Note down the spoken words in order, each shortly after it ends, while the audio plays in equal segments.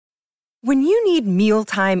When you need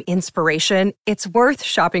mealtime inspiration, it's worth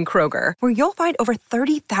shopping Kroger, where you'll find over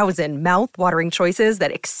 30,000 mouth-watering choices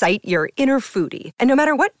that excite your inner foodie. And no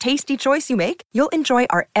matter what tasty choice you make, you'll enjoy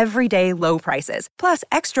our everyday low prices, plus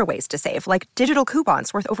extra ways to save, like digital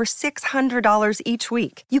coupons worth over $600 each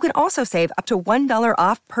week. You can also save up to $1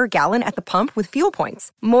 off per gallon at the pump with fuel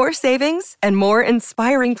points. More savings and more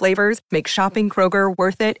inspiring flavors make shopping Kroger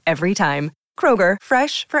worth it every time. Kroger,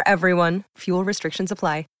 fresh for everyone. Fuel restrictions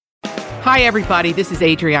apply. Hi, everybody. This is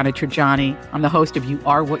Adriana Trajani. I'm the host of You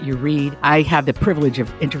Are What You Read. I have the privilege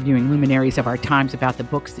of interviewing luminaries of our times about the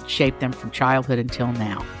books that shaped them from childhood until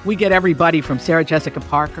now. We get everybody from Sarah Jessica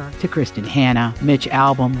Parker to Kristen Hanna, Mitch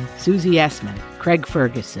Albom, Susie Essman, Craig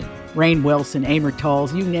Ferguson, Rainn Wilson, Amor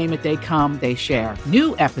Tolls, you name it, they come, they share.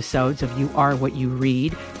 New episodes of You Are What You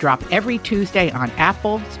Read drop every Tuesday on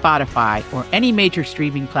Apple, Spotify, or any major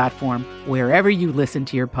streaming platform wherever you listen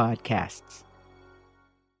to your podcasts.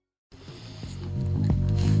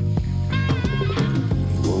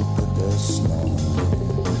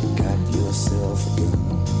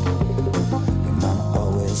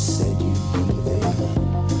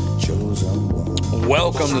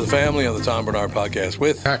 Welcome to the family on the Tom Bernard Podcast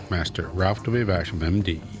with Hackmaster Ralph W. Basham,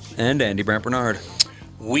 MD. And Andy Brant Bernard.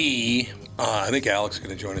 I think Alex is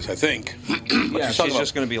going to join us, I think. Yeah, she's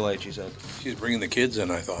just going to be late, she said. She's bringing the kids in,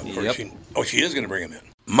 I thought. Yep. She is going to bring them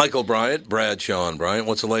in. Michael Bryant, Bradshaw and Bryant,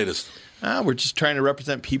 what's the latest? We're just trying to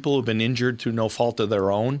represent people who've been injured through no fault of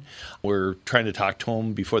their own. We're trying to talk to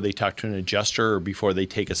them before they talk to an adjuster or before they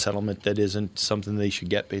take a settlement that isn't something they should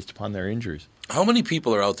get based upon their injuries. How many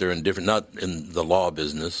people are out there not in the law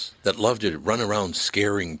business, that love to run around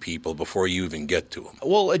scaring people before you even get to them?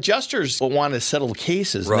 Well, adjusters want to settle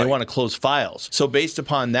cases and Right. they want to close files. So based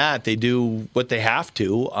upon that, they do what they have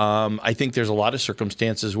to. I think there's a lot of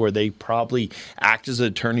circumstances where they probably act as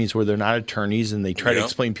attorneys where they're not attorneys and they try to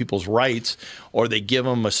explain people's rights, or they give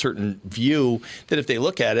them a certain view that if they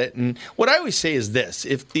look at it. And what I always say is this: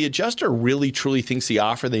 if the adjuster really truly thinks the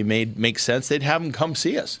offer they made makes sense, they'd have them come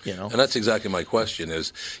see us. And that's exactly my question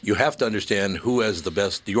is, you have to understand who has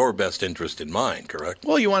your best interest in mind, correct?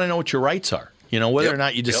 Well, you want to know what your rights are. Whether or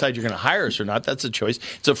not you decide you're going to hire us or not, that's a choice.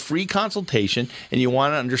 It's a free consultation, and you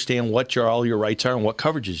want to understand what all your rights are and what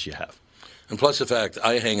coverages you have. And plus the fact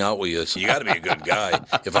I hang out with you, so you got to be a good guy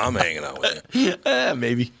if I'm hanging out with you.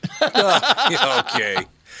 Maybe. Okay.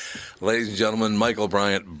 Ladies and gentlemen, Michael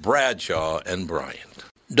Bryant, Bradshaw, and Bryant.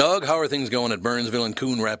 Doug, how are things going at Burnsville and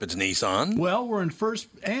Coon Rapids Nissan? Well, we're in first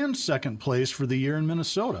and second place for the year in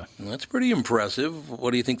Minnesota. That's pretty impressive.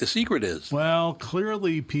 What do you think the secret is? Well,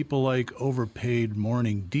 clearly people like overpaid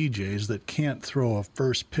morning DJs that can't throw a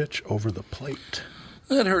first pitch over the plate.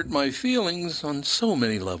 That hurt my feelings on so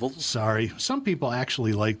many levels. Sorry. Some people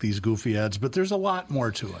actually like these goofy ads, but there's a lot more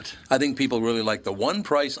to it. I think people really like the one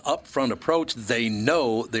price upfront approach. They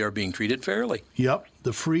know they are being treated fairly. Yep.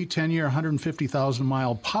 The free 10-year,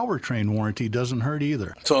 150,000-mile powertrain warranty doesn't hurt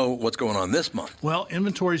either. So what's going on this month? Well,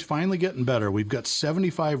 inventory's finally getting better. We've got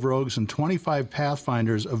 75 Rogues and 25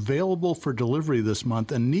 Pathfinders available for delivery this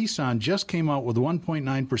month, and Nissan just came out with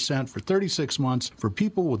 1.9% for 36 months for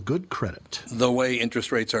people with good credit. The way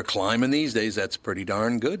interest rates are climbing these days, that's pretty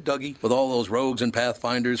darn good, Dougie. With all those Rogues and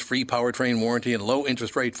Pathfinders, free powertrain warranty, and low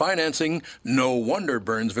interest rate financing, no wonder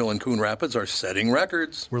Burnsville and Coon Rapids are setting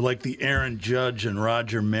records. We're like the Aaron Judge and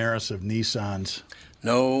Roger Maris of Nissans.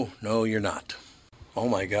 No, you're not. Oh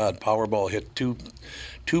my God, Powerball hit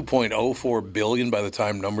 $2.04 billion by the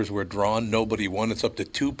time numbers were drawn. Nobody won. It's up to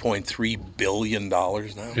 $2.3 billion now.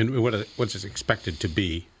 And what's it expected to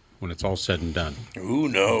be when it's all said and done? Who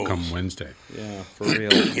knows? Come Wednesday. Yeah, for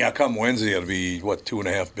real. Yeah, come Wednesday it'll be,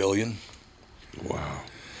 $2.5 billion? Wow.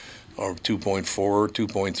 Or 2.4,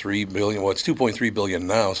 2.3 billion. Well, it's 2.3 billion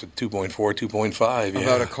now, so 2.4, 2.5. Yeah.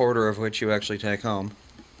 About a quarter of which you actually take home.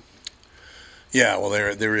 Yeah, well,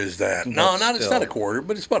 there is that. But It's not a quarter,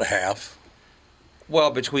 but it's about a half.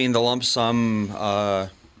 Well, between the lump sum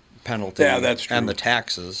penalty that's true. and the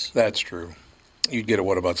taxes. That's true. You'd get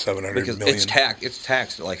about 700 because million. it's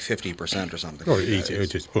taxed at like 50% or something. Or easy.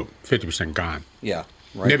 It's just 50% gone. Yeah,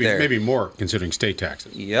 right there. Maybe more considering state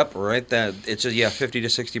taxes. Yep, right there. It's just, 50 to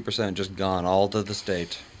 60% just gone, all to the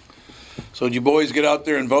state. So did you boys get out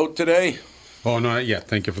there and vote today? Oh, no, not yet.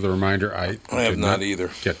 Thank you for the reminder. I have not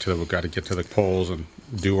either. We've got to get to the polls and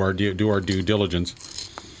do our due diligence.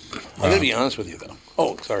 I'm going to be honest with you, though.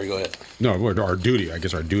 Oh, sorry, go ahead. No, our duty. I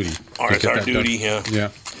guess our duty. It's our duty, yeah. Yeah.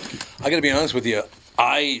 I got to be honest with you.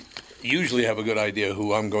 I usually have a good idea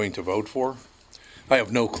who I'm going to vote for. I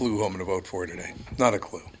have no clue who I'm going to vote for today. Not a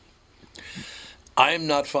clue. I'm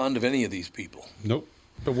not fond of any of these people. Nope.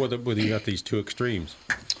 But whether you got these two extremes.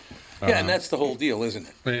 Yeah, and that's the whole deal, isn't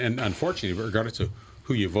it? And unfortunately, regardless of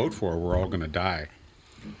who you vote for, we're all going to die.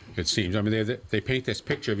 It seems. I mean, they paint this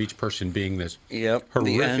picture of each person being this horrific,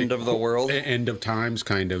 the end of the world, end of times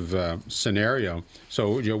kind of scenario.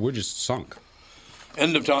 So we're just sunk.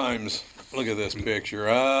 End of times. Look at this picture.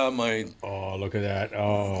 Oh, look at that.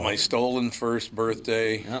 Oh, my stolen first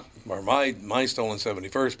birthday, or my stolen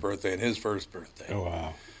 71st birthday and his first birthday. Oh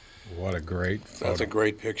wow, what a great photo. That's a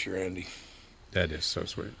great picture, Andy. That is so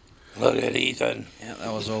sweet. Look at Ethan. Yeah,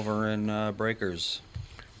 that was over in Breakers.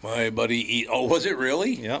 My buddy. Oh, was it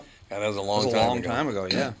really? Yep. Yeah, that was a long time ago.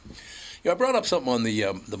 Yeah. Yeah, I brought up something on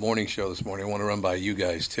the morning show this morning. I want to run by you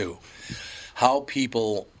guys too. How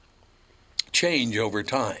people change over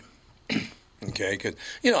time. Okay, because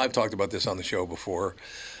I've talked about this on the show before.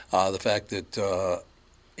 The fact that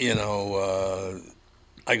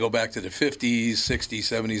I go back to the 50s, 60s,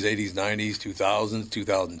 70s, 80s, 90s, 2000s,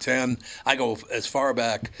 2010. I go as far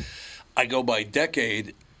back. I go by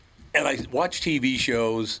decade. And I watch TV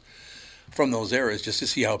shows from those eras just to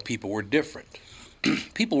see how people were different.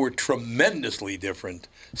 People were tremendously different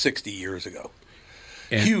 60 years ago.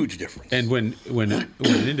 Huge difference. And when an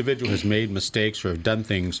individual has made mistakes or have done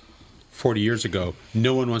things 40 years ago,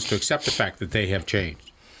 no one wants to accept the fact that they have changed.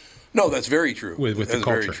 No, that's very true. With the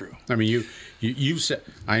culture. Very true. I mean, you've said.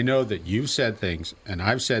 I know that you've said things, and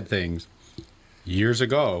I've said things years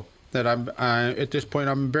ago that I'm at this point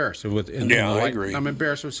I'm embarrassed with. I agree. I'm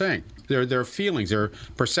embarrassed with saying there are feelings, there are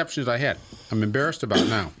perceptions I had. I'm embarrassed about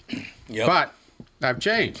now. Yep. But I've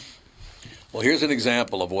changed. Well, here's an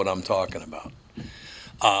example of what I'm talking about,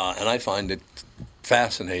 and I find it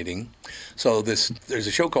fascinating. So there's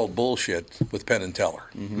a show called Bullshit with Penn and Teller.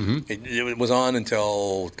 Mm-hmm. It was on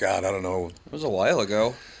until I don't know. It was a while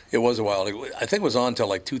ago. It was a while ago. I think it was on until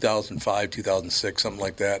like 2005, 2006, something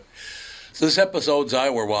like that. So this episodes I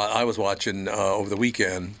was watching over the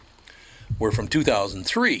weekend were from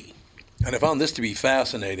 2003. And I found this to be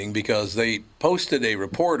fascinating because they posted a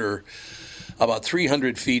reporter about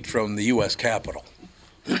 300 feet from the U.S. Capitol.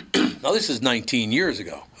 Now, this is 19 years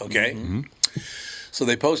ago, okay? Mm-hmm. So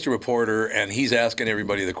they post a reporter, and he's asking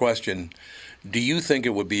everybody the question, do you think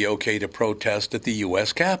it would be okay to protest at the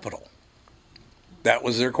U.S. Capitol? That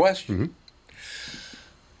was their question. Mm-hmm.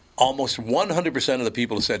 Almost 100% of the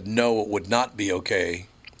people who said no, it would not be okay,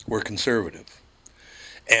 were conservative.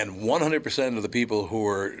 And 100% of the people who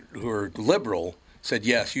are liberal said,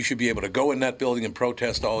 yes, you should be able to go in that building and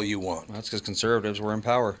protest all you want. Well, that's because conservatives were in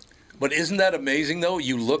power. But isn't that amazing, though?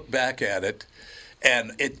 You look back at it,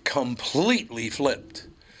 and it completely flipped.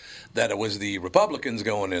 That it was the Republicans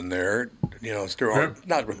going in there,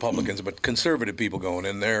 not Republicans, but conservative people going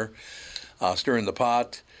in there, stirring the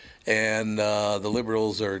pot. And the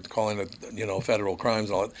liberals are calling it, federal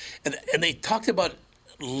crimes and all that. And they talked about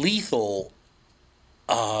lethal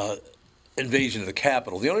invasion of the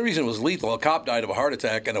Capitol. The only reason it was lethal, a cop died of a heart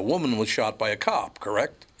attack and a woman was shot by a cop,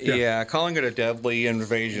 correct? Yeah, calling it a deadly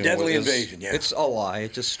invasion. Yeah. It's a lie.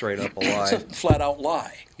 It's just straight up a lie. It's a flat-out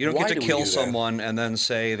lie. You don't get to kill someone and then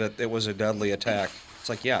say that it was a deadly attack. It's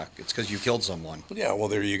like, yeah, it's because you killed someone. Yeah, well,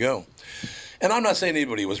 there you go. And I'm not saying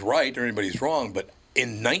anybody was right or anybody's wrong, but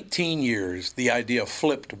in 19 years, the idea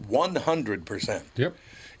flipped 100%. Yep.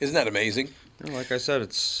 Isn't that amazing? Like I said,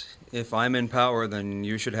 it's if I'm in power, then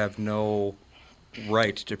you should have no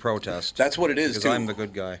right to protest. That's what it is, because too. I'm the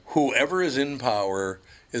good guy. Whoever is in power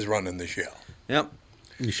is running the show. Yep.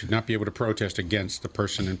 You should not be able to protest against the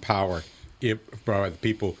person in power if by the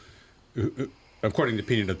people, according to the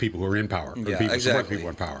opinion of the people who are in power. Yeah, people exactly. People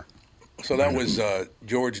in power. So that was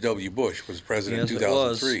George W. Bush was president in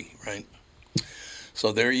 2003, right?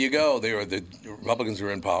 So there you go. The Republicans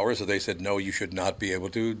were in power, so they said, no, you should not be able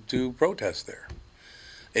to protest there.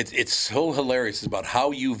 It's so hilarious. It's about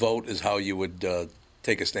how you vote is how you would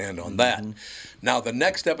take a stand on that. Mm-hmm. Now, the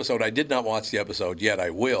next episode, I did not watch the episode yet. I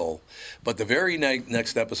will. But the very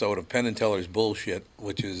next episode of Penn and Teller's Bullshit,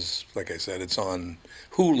 which is, like I said, it's on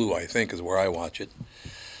Hulu, I think, is where I watch it.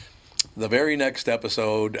 The very next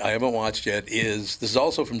episode, I haven't watched yet, this is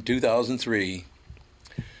also from 2003,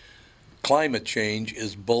 Climate Change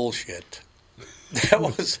is Bullshit.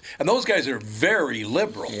 And those guys are very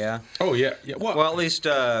liberal. Yeah. Oh, yeah. Well, at least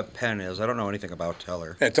Penn is. I don't know anything about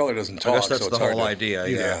Teller. Yeah, Teller doesn't talk. I guess that's so the whole idea.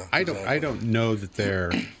 Yeah. I don't know that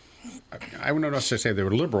they're. I wouldn't necessarily say they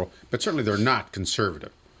were liberal, but certainly they're not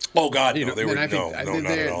conservative. Oh God, no, they were not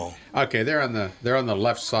at all. Okay, they're on the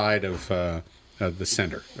left side of the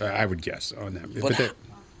center. I would guess on that. But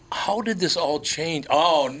how did this all change?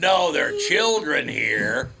 Oh no, there are children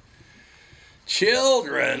here.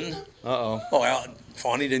 Children. Uh-oh. Oh,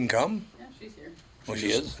 Fawny didn't come? Yeah, she's here. Oh, she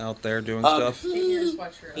is? Out there doing stuff? She hears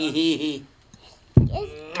watch her.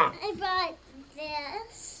 I brought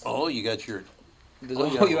this. Oh, you got your... Oh,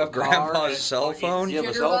 you have a car? Grandpa's cell phone? You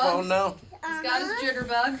have a cell phone now? He's got his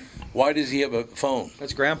jitterbug. Why does he have a phone?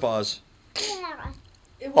 That's Grandpa's. Yeah.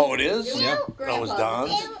 Oh, it is? Yeah. That was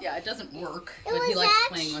Don's? Yeah, it doesn't work, It but he was likes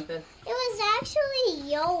act- playing with it. It was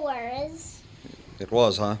actually yours. It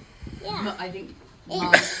was, huh? Yeah. No, I think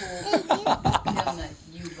Mom told him that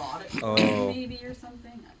you bought it, Oh. maybe, or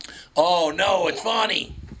something. Oh, no, it's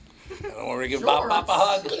funny. I don't want to give Pop a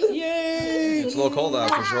hug. Yay! It's a little cold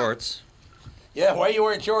out for shorts. Yeah, why are you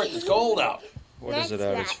wearing shorts? It's cold out. What is it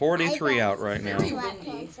out? It's 43 out right now.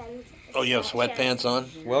 Oh, you have sweatpants on?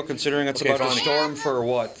 Well, considering it's Okay, about to fine. storm for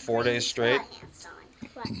what, 4 days straight?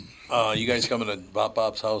 You guys coming to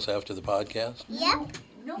Bop's house after the podcast? Yep.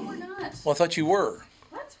 No, we're not. Well, I thought you were.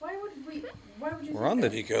 What? Why would we? Why would you? We're on the.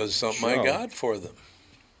 Because something Show. I got for them.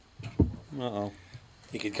 Uh-oh.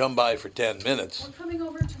 You could come by for 10 minutes. We're coming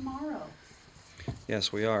over tomorrow.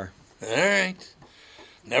 Yes, we are. All right.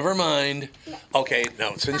 Never mind. Okay,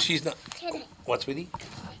 no, since she's not... Today. What, sweetie?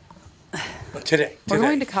 Today. We're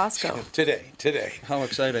going to Costco. Today. How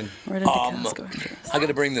exciting. We're into Costco after this. I got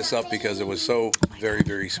to bring this up because it was so very,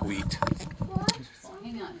 very sweet.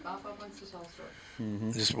 Hang on, Bob wants to tell a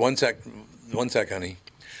story. Just one sec, honey.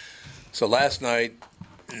 So last night,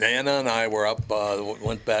 Nana and I were up,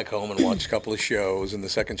 went back home and watched a couple of shows, and the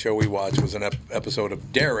second show we watched was an episode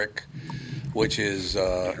of Derek, which is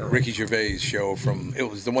Ricky Gervais' show from, it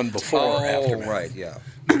was the one before Aftermath. Right, yeah.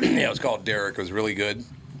 Yeah, it was called Derek. It was really good.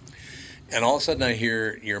 And all of a sudden I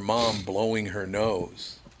hear your mom blowing her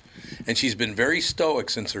nose. And she's been very stoic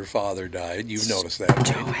since her father died. You've noticed that,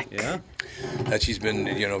 right? Yeah. That she's been,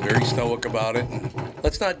 very stoic about it. And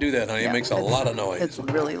let's not do that, honey. It makes a lot of noise. It's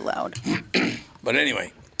really loud. But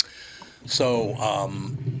anyway, so,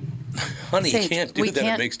 honey, you Sage, can't do we that. It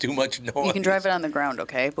can't- makes too much noise. You can drive it on the ground,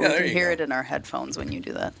 okay? But Yeah, we there can you hear go. it in our headphones when you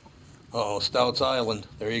do that. Oh, Stouts Island.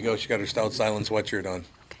 There you go. She got her Stouts Island sweatshirt on.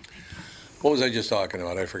 What was I just talking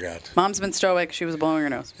about? I forgot. Mom's been stoic. She was blowing her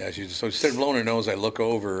nose. Yeah, so instead of blowing her nose, I look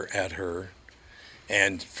over at her,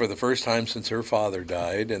 and for the first time since her father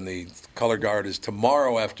died, and the color guard is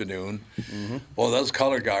tomorrow afternoon. Mm-hmm. Well, those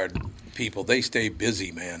color guard people, they stay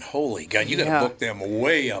busy, man. Holy God, you got to Yeah. book them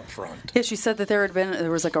way up front. Yeah, she said that there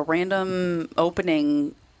was like a random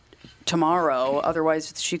opening tomorrow.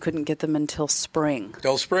 Otherwise, she couldn't get them until spring.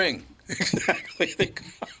 Till spring. Exactly.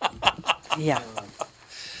 Yeah.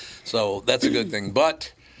 So that's a good thing.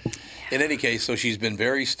 But in any case, so she's been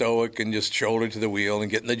very stoic and just shoulder to the wheel and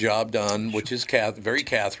getting the job done, which is very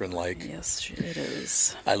Catherine-like. Yes, it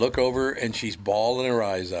is. I look over and she's bawling her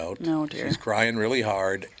eyes out. No, dear. She's crying really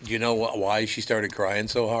hard. Do you know why she started crying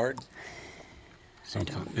so hard?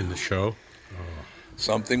 Something in the show.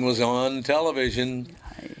 Something was on television.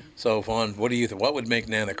 So, Fawn, what do you think? What would make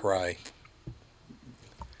Nana cry?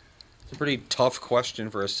 It's a pretty tough question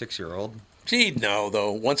for a 6-year-old. She'd know,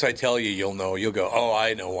 though. Once I tell you, you'll know. You'll go, oh,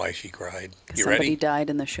 I know why she cried. You Somebody ready? died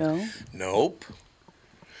in the show. Nope.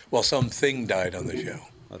 Well, something died on the show.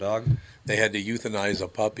 A dog? They had to euthanize a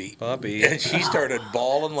puppy. Puppy. And she started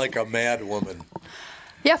bawling like a mad woman.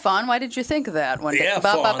 Yeah, Fawn, why did you think of that? When Yeah,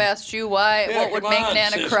 Bob Fawn. asked you what would come make on,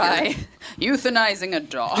 Nana sister. cry? Euthanizing a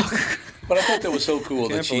dog. But I thought that was so cool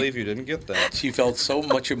Can't that believe you didn't get that. she felt so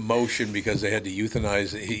much emotion because they had to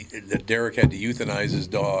euthanize. That Derek had to euthanize his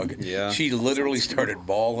dog. Yeah. She literally started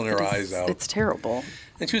bawling her eyes out. It's terrible.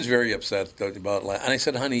 And she was very upset about it. And I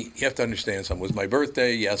said, honey, you have to understand something. It was my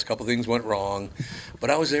birthday. Yes, a couple things went wrong.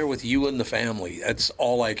 But I was there with you and the family. That's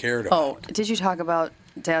all I cared about. Oh, did you talk about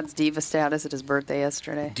Dad's diva status at his birthday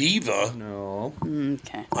yesterday? Diva? No.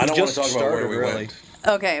 Okay. I don't want to Just talk about where started, we really. went.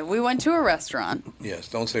 Okay, we went to a restaurant. Yes,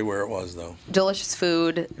 don't say where it was, though. Delicious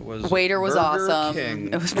food. It was Waiter was Burger awesome. King.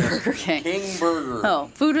 It was Burger King. King Burger. Oh,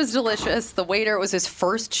 food was delicious. The waiter, it was his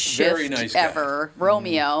first shift Very nice guy. ever.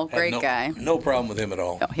 Romeo, Had great no, guy. No problem with him at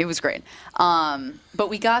all. No, he was great. But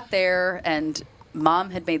we got there, and Mom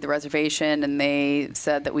had made the reservation, and they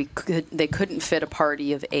said that they couldn't fit a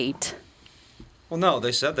party of 8 Well, no,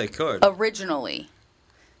 they said they could. originally.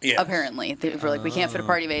 Yes. Apparently, they were like, we can't fit a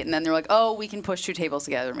party of 8, and then they're like, oh, we can push 2 tables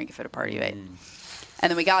together and we can fit a party of 8. And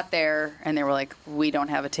then we got there, and they were like, we don't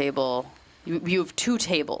have a table. You have 2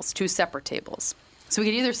 tables, 2 separate tables. So we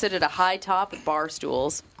could either sit at a high top with bar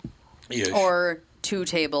stools, Yes. or 2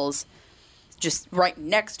 tables just right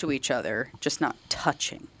next to each other, just not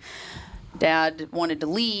touching. Dad wanted to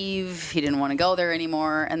leave. He didn't want to go there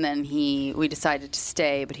anymore. And then we decided to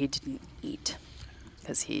stay, but he didn't eat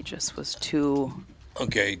because he just was too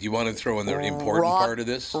Okay, do you want to throw in the important part of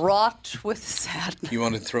this? Wrought with sadness. You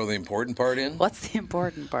want to throw the important part in? What's the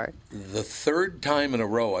important part? The third time in a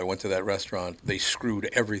row I went to that restaurant, they screwed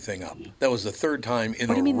everything up. That was the third time in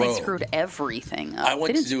a row. What do you mean they screwed everything up? I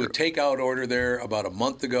went to do a takeout order there about a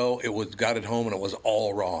month ago. Got it home, and it was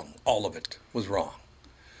all wrong. All of it was wrong.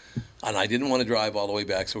 And I didn't want to drive all the way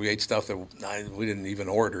back, so we ate stuff that we didn't even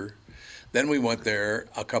order. Then we went there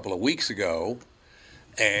a couple of weeks ago,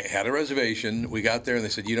 and had a reservation. We got there, and they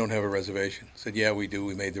said, "You don't have a reservation." I said, "Yeah, we do.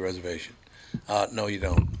 We made the reservation." No, you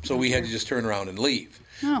don't. So we had to just turn around and leave.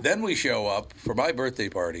 Oh. Then we show up for my birthday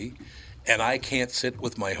party, and I can't sit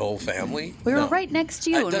with my whole family. We were right next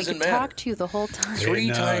to you, and we could matter. talk to you the whole time. Three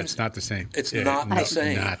times. It's not the same. It's not the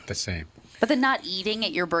same. Not the same. But the not eating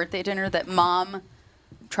at your birthday dinner that Mom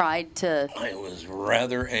tried to... I was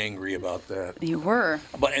rather angry about that. You were.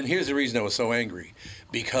 And here's the reason I was so angry.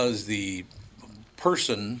 Because the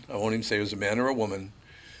person, I won't even say it was a man or a woman,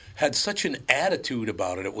 had such an attitude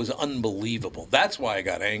about it. It was unbelievable. That's why I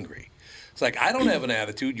got angry. It's like, I don't have an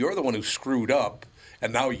attitude. You're the one who screwed up,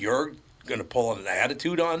 and now you're going to pull an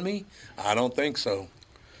attitude on me? I don't think so.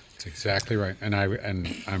 That's exactly right. And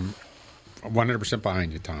I'm 100%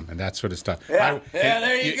 behind you, Tom. And that's what it's done. Yeah,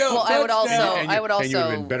 there you go. Well, I would also... And you would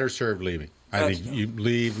have been better served leaving. I think you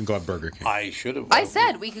leave and go to Burger King. I should have. I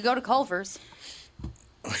said we could go to Culver's.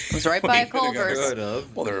 It was right by Culver's.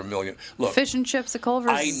 Well, there are a million. Look, fish and chips at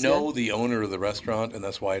Culver's. I know the owner of the restaurant, and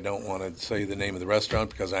that's why I don't want to say the name of the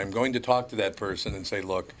restaurant, because I'm going to talk to that person and say,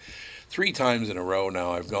 look, 3 times in a row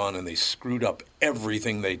now I've gone and they screwed up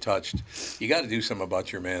everything they touched. You got to do something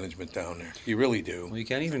about your management down there. You really do. Well, you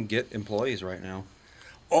can't even get employees right now.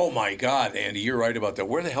 Oh, my God, Andy, you're right about that.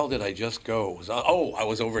 Where the hell did I just go? I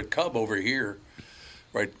was over at Cub over here.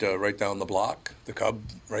 Right down the block, the Cub,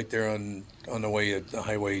 right there on the way at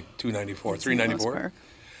Highway 294, 394.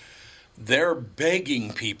 They're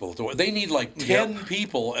begging people to. They need like 10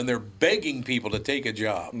 people, and they're begging people to take a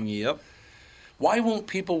job. Yep. Why won't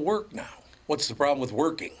people work now? What's the problem with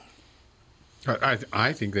working?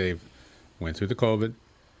 I think they went through the COVID.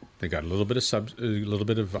 They got a little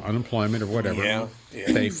bit of unemployment or whatever. Yeah.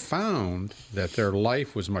 They found that their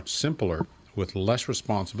life was much simpler, with less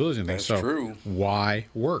responsibility and things. That's true. Why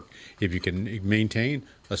work? If you can maintain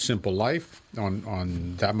a simple life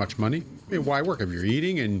on that much money, why work? If you're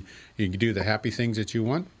eating and you can do the happy things that you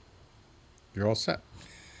want, you're all set.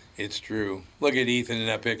 It's true. Look at Ethan in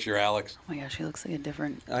that picture, Alex. Oh my gosh, he looks like a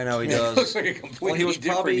different... I know he does. Looks like a completely he was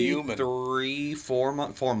different probably human. 4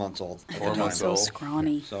 months old. 4 months old. So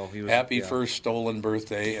scrawny. So he was, Happy first stolen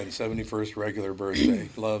birthday and 71st regular birthday.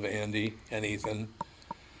 Love Andy and Ethan,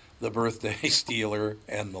 the birthday stealer,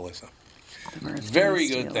 and Melissa. Very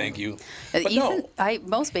good, thank you. But Ethan,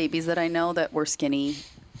 most babies that I know that were skinny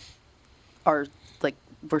were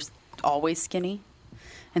always skinny.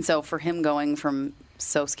 And so for him going from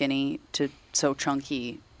so skinny to so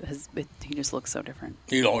chunky, he just looks so different.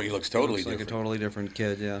 He looks totally different. Like a totally different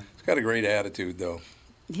kid, yeah. He's got a great attitude, though.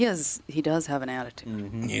 He does have an attitude.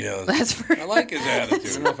 Mm-hmm. He does. That's for I like his attitude.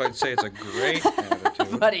 I don't know if I'd say it's a great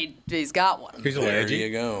attitude. But he's got one. He's there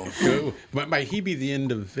you go. Might he be the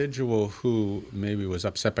individual who maybe was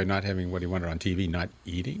upset by not having what he wanted on TV, not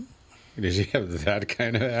eating? Does he have that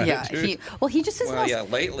kind of attitude? Yeah, he just is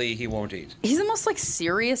lately he won't eat. He's the most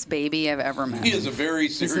serious baby I've ever met. He is a very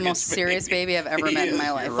serious He's the most serious baby I've ever met in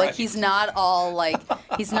my life. Right. Like he's not all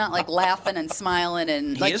he's not laughing and smiling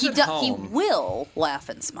and he will laugh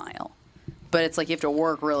and smile. But it's like you have to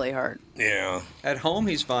work really hard. Yeah. At home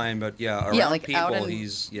he's fine, but around people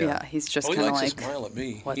he's he's just he kind of likes to smile at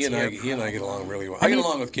me. What's He and I get along really well. I get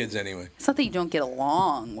along with kids anyway. It's not that you don't get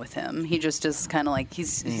along with him. He just is kind of he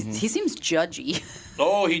seems judgy.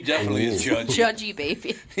 Oh, he definitely is judgy. Judgy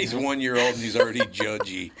baby. He's 1 year old and he's already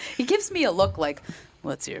judgy. He gives me a look like,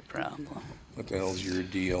 what's your problem? What the hell's your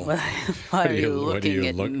deal? Why are you looking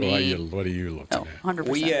at me? What are you looking at? 100%.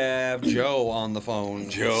 We have Joe on the phone.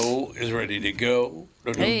 Joe is ready to go.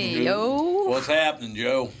 Hey, yo. What's happening,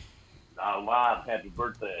 Joe? Wow, happy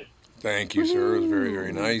birthday. Thank you, sir. It was very,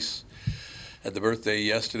 very nice. Had the birthday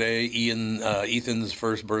yesterday. Ethan's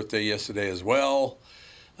first birthday yesterday as well.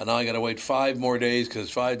 And now I got to wait 5 more days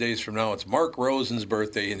because 5 days from now it's Mark Rosen's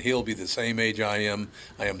birthday, and he'll be the same age I am.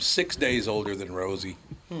 I am 6 days older than Rosie.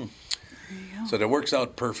 So that works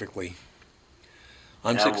out perfectly.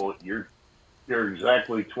 Well, you're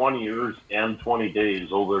exactly 20 years and 20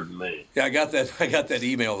 days older than me. Yeah, I got that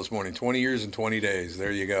email this morning. 20 years and 20 days.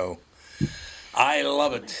 There you go. I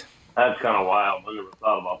love it. That's kind of wild. I never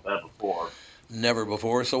thought about that before. Never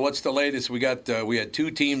before. So what's the latest? We had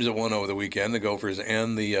 2 teams that won over the weekend. The Gophers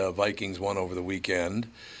and the Vikings won over the weekend.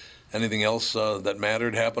 Anything else that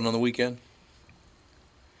mattered happen on the weekend?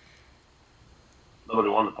 Nobody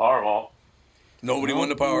won the Powerball. Nobody won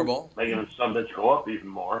the Powerball. Making some bitch go up even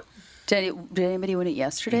more. Did anybody win it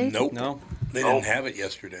yesterday? Nope. No. They didn't have it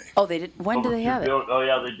yesterday. Oh, they did. When did they have it? Oh,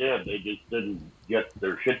 yeah, they did. They just didn't get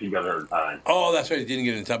their shit together in time. Oh, that's right. They didn't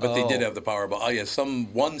get it in time, but they did have the Powerball. Oh, yeah.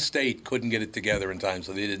 One state couldn't get it together in time,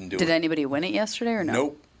 so they didn't do it. Did anybody win it yesterday or no?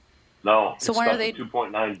 Nope. No. So why are they?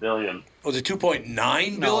 $2.9 billion. Was it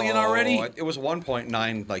 $2.9 billion already? It was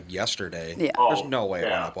 1.9 like yesterday. Yeah. There's no way it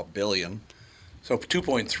went up $1 billion. So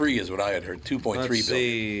 2.3 is what I had heard. 2.3 billion. Let's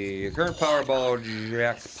see. Current Powerball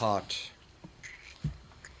jackpot.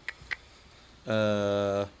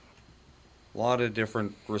 A lot of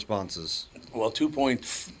different responses. Well,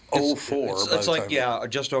 2.04. It's like,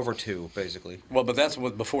 just over 2, basically. Well, but that's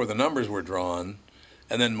before the numbers were drawn.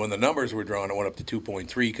 And then when the numbers were drawn, it went up to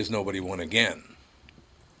 2.3 because nobody won again.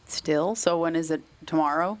 Still? So when is it?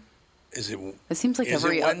 Tomorrow? Is it? It seems like Is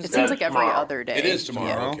every. it It Wednesday? seems like every other day. It is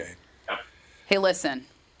tomorrow. Yeah. Okay. Hey, listen.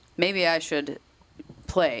 Maybe I should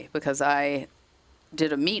play because I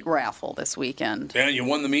did a meat raffle this weekend. Yeah, you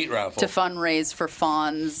won the meat raffle. To fundraise for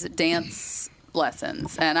Fawn's dance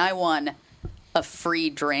lessons. And I won a free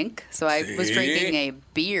drink. So I was drinking a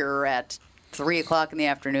beer at 3 o'clock in the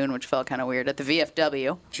afternoon, which felt kind of weird, at the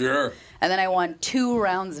VFW. Sure. And then I won 2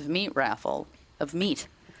 rounds of meat.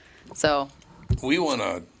 So we won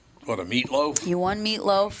a meatloaf? You won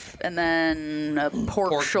meatloaf and then a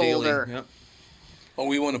pork shoulder. Yep. Oh,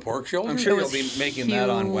 we won a pork shoulder? I'm sure you'll be making that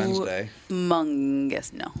on Wednesday.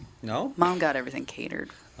 Humongous. No. No? Mom got everything catered.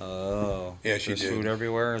 Oh. Yeah, she There's did. food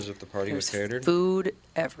everywhere as if the party was catered? Food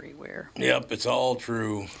everywhere. Yep, it's all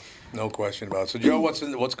true. No question about it. So, Joe,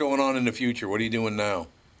 what's going on in the future? What are you doing now?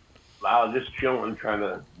 Just chilling, trying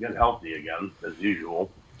to get healthy again, as usual.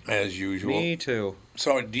 As usual. Me too.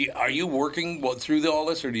 So, are you working through all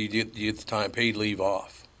this, or do you get the time paid leave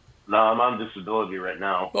off? No, I'm on disability right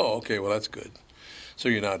now. Oh, okay. Well, that's good. So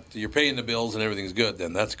you're paying the bills and everything's good.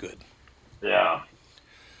 Then that's good. Yeah.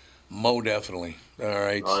 Mo, definitely. All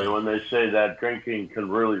right. When they say that drinking can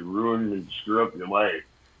really ruin and screw up your life,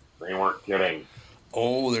 they weren't kidding.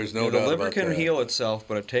 Oh, there's no doubt about that. The liver can heal itself,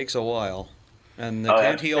 but it takes a while. And it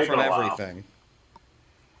can't heal from everything.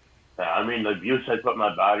 Yeah, I mean, the abuse I put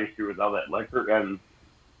my body through with all that liquor. And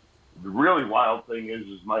the really wild thing is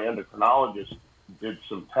my endocrinologist did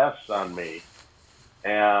some tests on me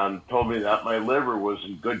and told me that my liver was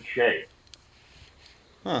in good shape.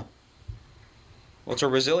 Huh. Well, it's a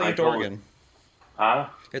resilient organ. Huh?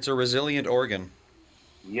 It's a resilient organ.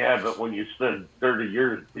 Yeah, but when you spend 30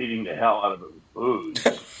 years beating the hell out of it with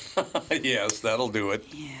booze. Yes, that'll do it.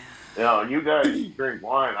 Yeah. You know, you guys drink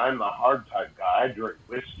wine. I'm the hard type guy. I drink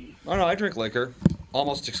whiskey. Oh, no, I drink liquor.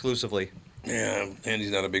 Almost exclusively. Yeah, Andy's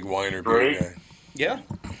not a big whiner beer guy. Yeah.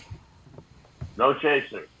 No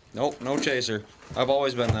chaser. Nope, no chaser. I've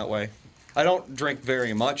always been that way. I don't drink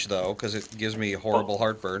very much, though, because it gives me horrible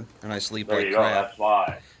heartburn, and I sleep There like you crap. go. That's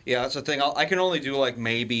why. Yeah, that's the thing. I can only do like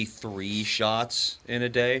maybe 3 shots in a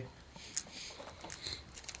day.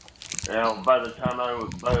 You know, by the time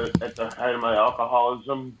at the height of my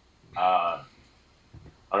alcoholism, I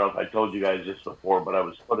don't know if I told you guys this before, but I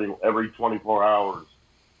was putting every 24 hours,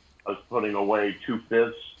 I was putting away 2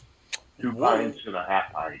 fifths, 2 pints, and a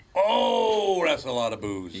half pint. Oh, that's a lot of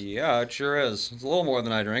booze. Yeah, it sure is. It's a little more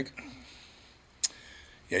than I drink.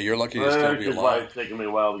 Yeah, you're lucky to still be Which is why alive. it's taking me a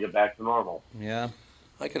while to get back to normal. Yeah.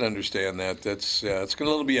 I can understand that. That's it's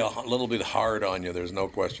going to be a little bit hard on you. There's no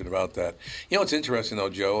question about that. You know what's interesting though,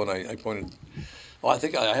 Joe, and I pointed. Well, I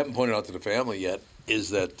think I haven't pointed out to the family yet.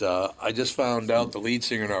 Is that I just found out the lead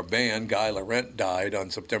singer in our band, Guy Laurent, died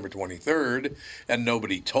on September 23rd, and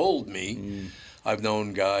nobody told me. I've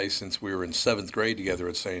known Guy since we were in 7th grade together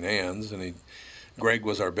at St. Anne's, and Greg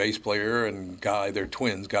was our bass player, and Guy, they're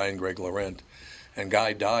twins, Guy and Greg Laurent. And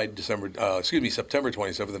Guy died September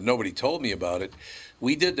 27th, and nobody told me about it.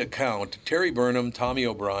 We did the count. Terry Burnham, Tommy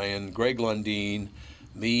O'Brien, Greg Lundeen,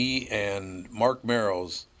 me, and Mark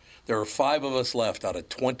Merrows. There are 5 of us left out of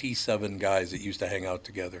 27 guys that used to hang out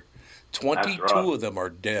together. 22 of them are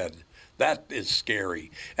dead. That is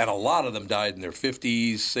scary. And a lot of them died in their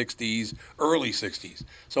 50s, 60s, early 60s.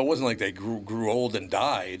 So it wasn't like they grew old and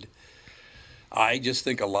died. I just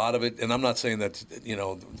think a lot of it, and I'm not saying that,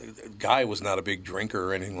 Guy was not a big drinker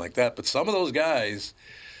or anything like that, but some of those guys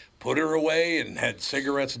put her away and had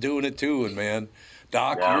cigarettes doing it too. And, man,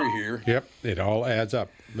 Doc, you're here. Yep, it all adds up.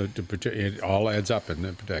 It all adds up. And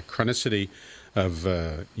the chronicity of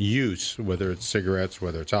use, whether it's cigarettes,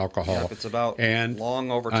 whether it's alcohol. Yep, it's about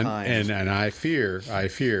long over time. And I fear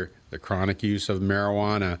the chronic use of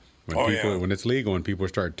marijuana when it's legal and people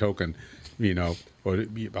start toking,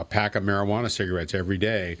 a pack of marijuana cigarettes every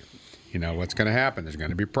day. you know what's going to happen. There's going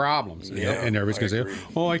to be problems, and everybody's going to say,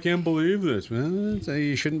 "Oh, I can't believe this." Well,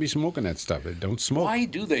 you shouldn't be smoking that stuff. Don't smoke. Why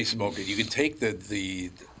do they smoke it? You can take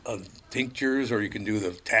the tinctures, or you can do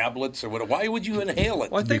the tablets, or what. Why would you inhale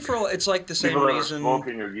it? Well, I think it's like the same People that are reason.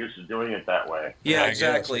 smoking are used to doing it that way. Yeah, I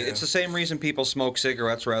exactly. guess, yeah. It's the same reason people smoke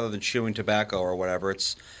cigarettes rather than chewing tobacco or whatever.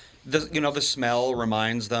 It's the smell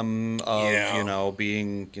reminds them of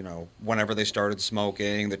being whenever they started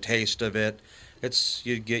smoking, the taste of it.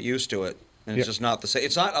 You get used to it, and it's just not the same.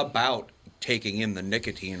 It's not about taking in the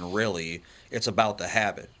nicotine, really. It's about the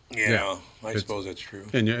habit. Yeah, I suppose that's true.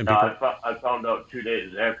 I found out 2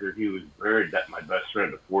 days after he was buried that my best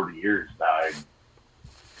friend of 40 years died.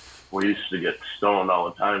 We used to get stoned all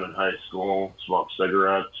the time in high school, smoke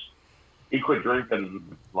cigarettes. He quit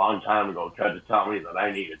drinking a long time ago, tried to tell me that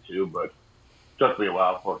I needed to, but it took me a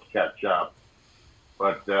while for it to catch up.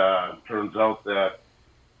 But turns out that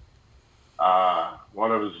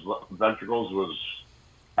one of his ventricles was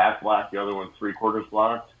half blocked, the other one 3/4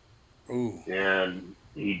 blocked. Ooh. And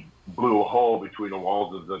he blew a hole between the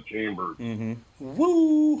walls of the chamber. Mm-hmm.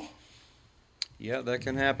 Woo! Yeah, that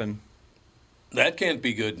can happen. That can't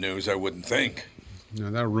be good news, I wouldn't think. No,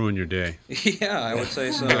 that'll ruin your day. Yeah, I would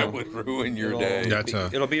say so. That would ruin your day.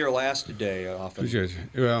 It'll be your last day often.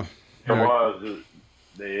 Well, it was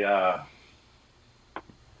the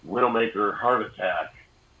Widowmaker heart attack.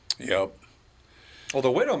 Yep. Well, the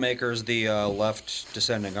Widowmaker is the left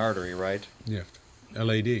descending artery, right? Yeah.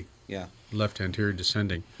 LAD. Yeah. Left anterior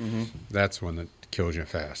descending. Mm-hmm. That's one that kills you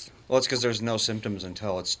fast. Well, it's because there's no symptoms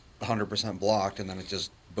until it's 100% blocked, and then it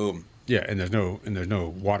just boom. Yeah, and there's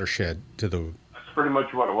no watershed to the. That's pretty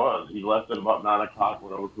much what it was. He left at about 9 o'clock,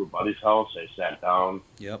 went over to a buddy's house. They sat down.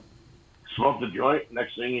 Yep. Smoked a joint.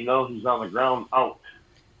 Next thing you know, he's on the ground out.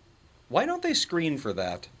 Why don't they screen for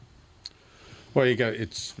that? Well, you can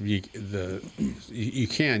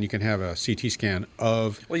have a CT scan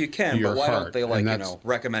of Well, you can, your but why heart, don't they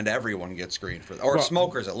recommend everyone get screened for that, or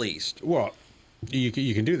smokers at least? Well, you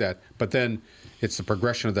can do that, but then it's the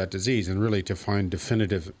progression of that disease, and really to find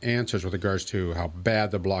definitive answers with regards to how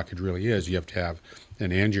bad the blockage really is, you have to have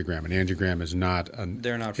an angiogram. An angiogram is not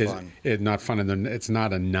they're not fun. It's not fun, and it's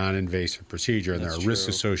not a non-invasive procedure, and there are risks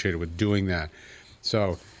associated with doing that.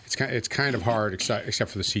 So it's kind of hard,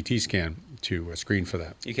 except for the CT scan, to screen for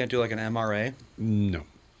that. You can't do like an MRA? No.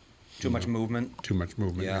 Too much movement? Too much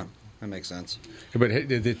movement. Yeah, that makes sense. But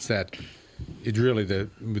it's that. It's really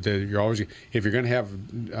you're always, if you're going to have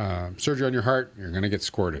surgery on your heart, you're going to get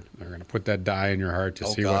squirted. They're going to put that dye in your heart to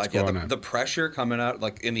see what's going on. The pressure coming out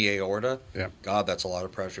like in the aorta. Yeah. God, that's a lot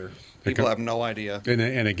of pressure. People have no idea. And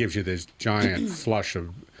it gives you this giant flush of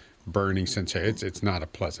burning sensation. It's not a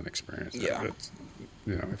pleasant experience. Yeah.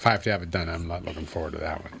 If I have to have it done, I'm not looking forward to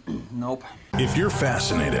that one. Nope. If you're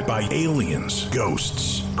fascinated by aliens,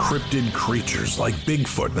 ghosts, cryptid creatures like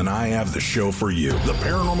Bigfoot, then I have the show for you. The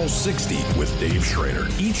Paranormal 60 with Dave Schrader.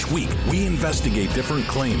 Each week, we investigate different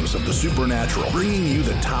claims of the supernatural, bringing you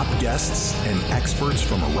the top guests and experts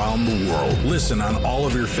from around the world. Listen on all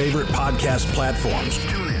of your favorite podcast platforms.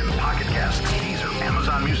 Tune in, Pocket Casts, Deezer,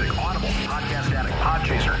 Amazon Music, Audible, Podcast Addict,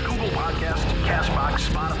 Podchaser, Google Podcasts, Castbox,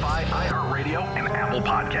 Spotify, iHeartRadio, and Apple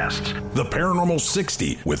Podcasts. The Paranormal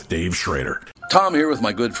 60 with Dave Schrader. Tom here with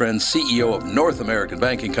my good friend, CEO of North American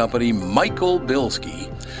Banking Company, Michael Bilski.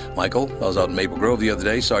 Michael, I was out in Maple Grove the other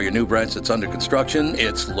day, saw your new branch that's under construction.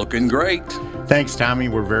 It's looking great. Thanks, Tommy.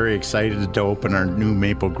 We're very excited to open our new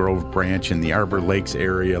Maple Grove branch in the Arbor Lakes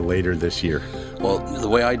area later this year. Well, the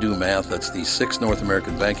way I do math, that's the 6th North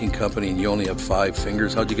American Banking Company, and you only have 5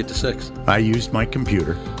 fingers. How'd you get to 6? I used my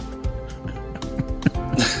computer.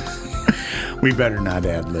 We better not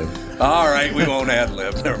ad-lib. All right, we won't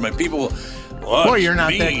ad-lib. Never mind. People... Well, you're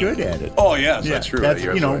not that good at it. Oh, yes, that's true.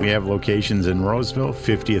 We have locations in Roseville,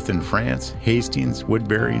 50th in France, Hastings,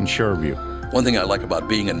 Woodbury, and Shoreview. One thing I like about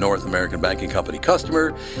being a North American Banking Company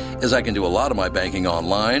customer is I can do a lot of my banking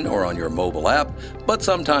online or on your mobile app, but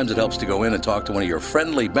sometimes it helps to go in and talk to one of your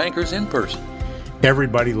friendly bankers in person.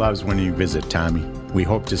 Everybody loves when you visit, Tommy. We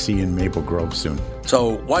hope to see you in Maple Grove soon.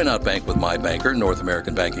 So why not bank with my banker, North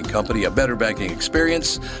American Banking Company, a better banking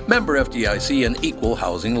experience, member FDIC, and equal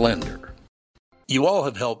housing lender. You all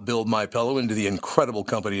have helped build MyPillow into the incredible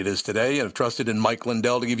company it is today and have trusted in Mike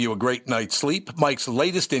Lindell to give you a great night's sleep. Mike's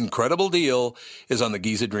latest incredible deal is on the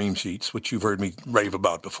Giza Dream Sheets, which you've heard me rave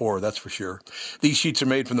about before, that's for sure. These sheets are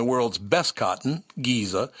made from the world's best cotton,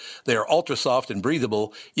 Giza. They are ultra soft and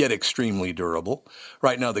breathable, yet extremely durable.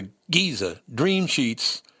 Right now, the Giza Dream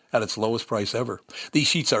Sheets at its lowest price ever. These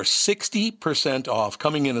sheets are 60% off,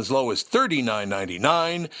 coming in as low as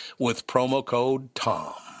 $39.99 with promo code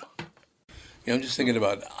TOM. I'm just thinking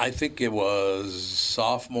about, I think it was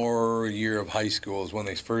sophomore year of high school is when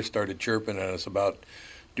they first started chirping at us about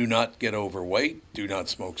do not get overweight, do not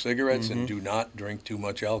smoke cigarettes, and do not drink too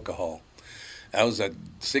much alcohol. I was at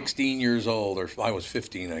 16 years old, or I was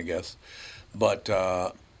 15, I guess. But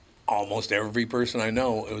almost every person I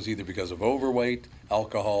know, it was either because of overweight,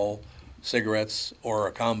 alcohol, cigarettes, or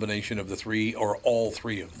a combination of the three, or all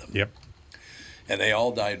three of them. Yep. And they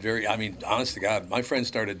all died honest to God, my friends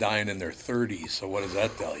started dying in their 30s, so what does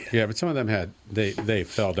that tell you? Yeah, but some of them they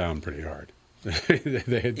fell down pretty hard.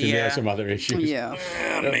 they had some other issues. Yeah.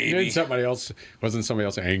 Maybe. Wasn't somebody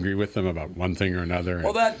else angry with them about one thing or another?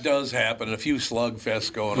 Well, that does happen. A few slug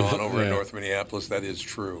fests going on over in North Minneapolis, that is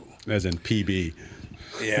true. As in PB.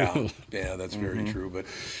 Yeah, that's very true. But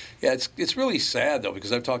yeah, it's really sad though,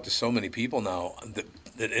 because I've talked to so many people now that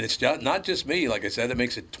and it's not just me. Like I said, it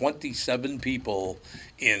makes it 27 people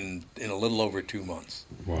in a little over 2 months.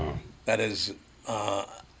 Wow, that is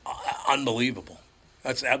unbelievable.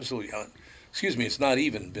 That's absolutely. Excuse me, it's not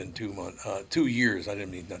even been 2 months. 2 years. I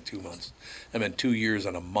didn't mean not 2 months. I meant 2 years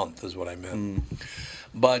and a month is what I meant.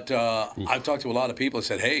 But I've talked to a lot of people that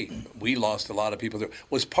said, hey, we lost a lot of people there.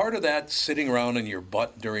 Was part of that sitting around in your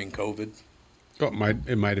butt during COVID? Oh,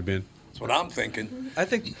 it might have been. That's what I'm thinking. I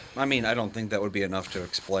don't think that would be enough to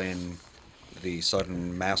explain the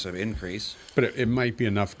sudden massive increase. But it might be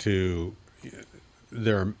enough to...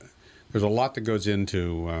 There's a lot that goes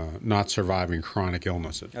into not surviving chronic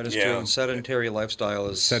illnesses. That is true. And sedentary lifestyle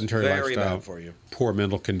is very bad for you. Poor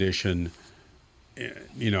mental condition,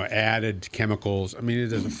 added chemicals. I mean,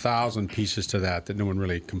 there's 1,000 pieces to that no one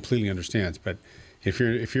really completely understands. But if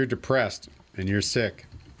you're depressed and you're sick,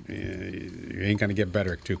 you ain't going to get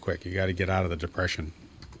better too quick. You got to get out of the depression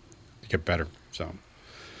to get better. So,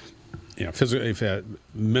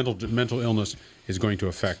 mental illness is going to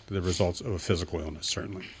affect the results of a physical illness,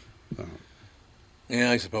 certainly.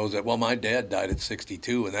 Yeah, I suppose that. Well, my dad died at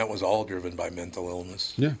 62, and that was all driven by mental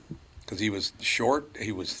illness. Yeah. Because he was short,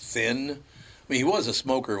 he was thin. I mean, he was a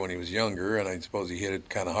smoker when he was younger, and I suppose he hit it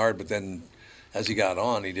kind of hard. But then as he got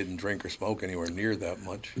on, he didn't drink or smoke anywhere near that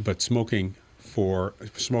much. But smoking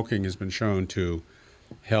has been shown to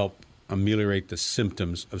help ameliorate the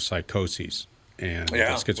symptoms of psychoses and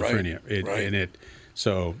schizophrenia. Right.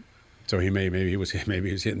 So maybe he was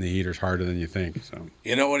hitting the heaters harder than you think. So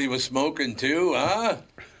you know what he was smoking too, huh?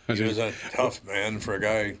 He was a tough man for a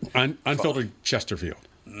guy. Unfiltered Chesterfield.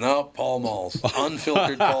 No, Pall Malls.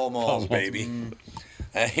 Unfiltered Pall Malls, baby.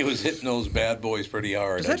 He was hitting those bad boys pretty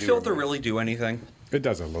hard. Does that filter really do anything? It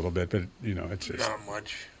does a little bit, but it's just not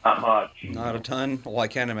much. Not much. Not a ton. Well, I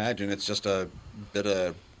can't imagine. It's just a bit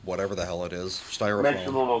of whatever the hell it is. Styrofoam. Makes it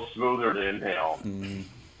a little smoother to inhale.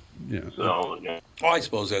 Yeah. So, yeah. Well, I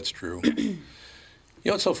suppose that's true. You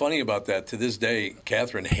know what's so funny about that? To this day,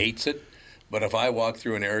 Catherine hates it. But if I walk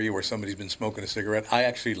through an area where somebody's been smoking a cigarette, I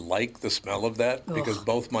actually like the smell of that because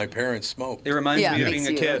both my parents smoked. It reminds me of being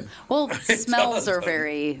a kid. Well, smells are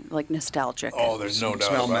very nostalgic. Oh, there's no doubt.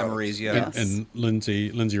 Smell about memories, it. yes. And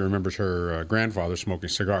Lindsay remembers her grandfather smoking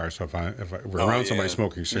cigars. So if we're around somebody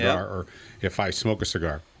smoking a cigar, or if I smoke a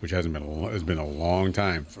cigar, which has been a long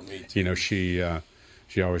time for me too.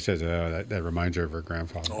 She always says that reminds her of her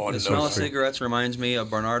grandfather. The smell of cigarettes reminds me of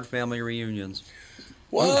Bernard family reunions.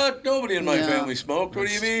 What? Nobody in my family smoked? What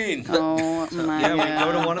do you mean? Oh, my we'd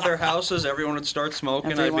go to one of their houses. Everyone would start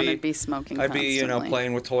smoking. Everyone would be smoking I'd be, constantly.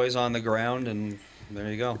 playing with toys on the ground, and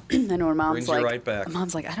there you go. I know her mom's Brings like, you right back.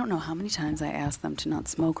 Mom's like, I don't know how many times I asked them to not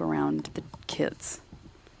smoke around the kids.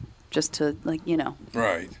 Just to,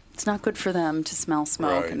 Right. It's not good for them to smell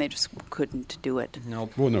smoke, Right. and they just couldn't do it.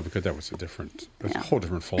 Nope. Well, no, because that was a whole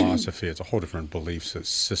different philosophy. It's a whole different belief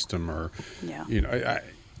system, or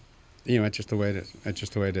it's just the way it is. It's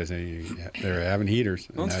just the way it is. They're having heaters.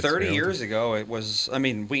 Well, 30 years ago, it was. I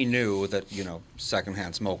mean, we knew that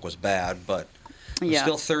secondhand smoke was bad, but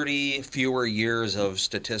still 30 fewer years of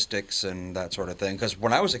statistics and that sort of thing. Because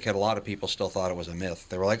when I was a kid, a lot of people still thought it was a myth.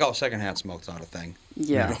 They were like, "Oh, secondhand smoke's not a thing."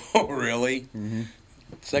 Yeah. Oh, really? Mm-hmm.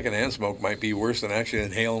 Secondhand smoke might be worse than actually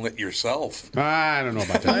inhaling it yourself. I don't know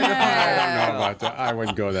about that. I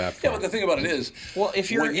wouldn't go that far. Yeah, but the thing about it is... Well,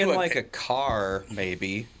 if you're in a car,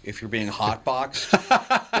 maybe, if you're being hotboxed,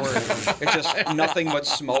 or it's just nothing but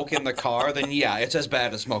smoke in the car, then it's as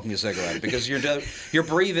bad as smoking a cigarette, because you're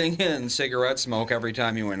breathing in cigarette smoke every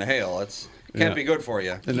time you inhale. It can't be good for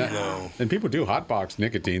you. And people do hotbox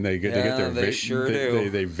nicotine. They get their they vape. sure do.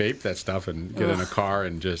 They vape that stuff and get in a car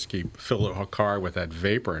and just fill a car with that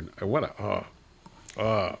vapor. And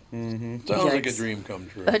Sounds like a dream come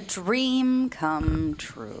true. A dream come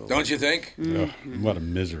true. Don't you think? What a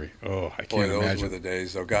misery. Oh, I Boy, can't those imagine. were the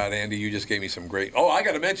days. Oh, God, Andy, you just gave me some great... Oh, I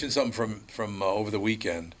got to mention something from over the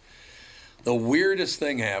weekend. The weirdest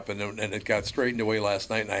thing happened, and it got straightened away last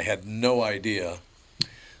night, and I had no idea.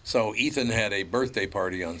 So Ethan had a birthday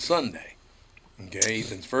party on Sunday. Okay,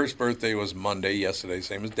 Ethan's first birthday was Monday, yesterday,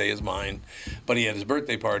 same day as mine. But he had his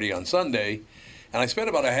birthday party on Sunday. And I spent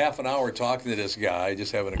about a half an hour talking to this guy,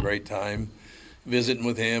 just having a great time, visiting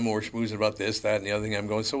with him or schmoozing about this, that, and the other thing. I'm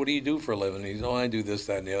going, so what do you do for a living? He's, I do this,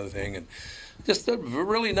 that, and the other thing. And just a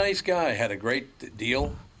really nice guy. Had a great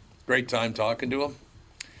deal, great time talking to him.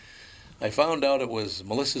 I found out it was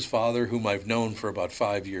Melissa's father, whom I've known for about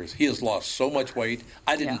 5 years. He has lost so much weight,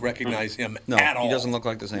 I didn't recognize him at all. He doesn't look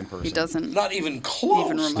like the same person. He doesn't. Not even close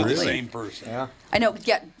Even to the remotely. same person. Yeah. I know,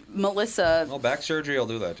 yeah, Melissa... Well, back surgery will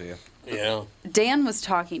do that to you. Yeah. Dan was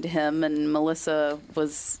talking to him, and Melissa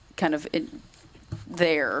was kind of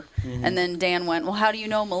there. Mm-hmm. And then Dan went, well, how do you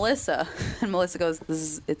know Melissa? And Melissa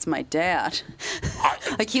goes, it's my dad.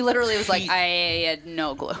 Like, he literally was like, I had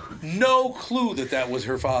no clue. No clue that was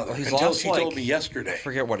her father He's until lost, she told me yesterday. I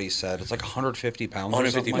forget what he said. It's like 150 pounds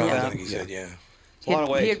 150 or something pounds, like I that. think he said, yeah. It's a lot of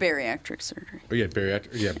weight. He had bariatric surgery. Oh,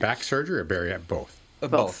 yeah, back surgery or bariatric? Both.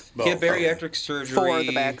 Both. He had bariatric surgery. For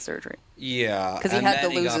the back surgery. Yeah. Because he and had to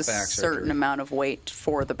then he lose got a back certain surgery. amount of weight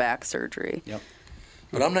for the back surgery. Yep.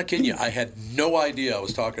 But I'm not kidding you. I had no idea I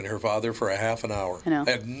was talking to her father for a half an hour. I know.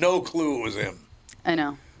 I had no clue it was him. I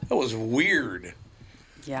know. That was weird.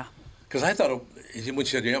 Yeah. Because I thought, when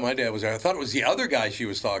she said, yeah, my dad was there, I thought it was the other guy she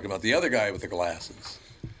was talking about, the other guy with the glasses.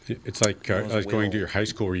 It's like going to your high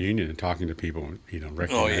school reunion and talking to people,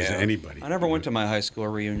 recognize anybody. I never went to my high school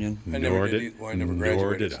reunion. I never did. I never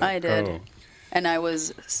graduated. I did. Oh. And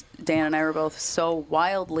Dan and I were both so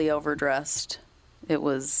wildly overdressed. It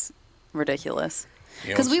was ridiculous.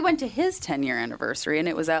 Because we went to his 10-year anniversary, and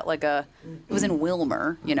it was at it was in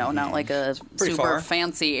Wilmer, not like a Pretty super far.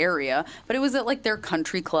 fancy area, but it was at like their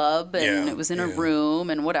country club, and it was in a room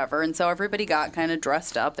and whatever. And so everybody got kind of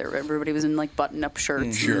dressed up. Everybody was in like button-up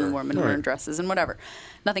shirts, and women wearing dresses and whatever.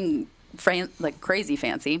 Nothing crazy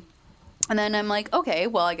fancy. And then I'm like, okay,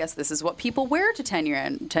 well, I guess this is what people wear to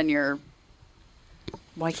 10-year.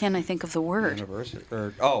 Why can't I think of the word? Anniversary.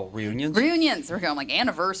 Reunions? Reunions. We're going like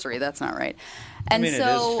anniversary. That's not right. And it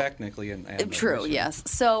so, is technically an anniversary. True, yes.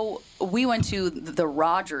 So we went to the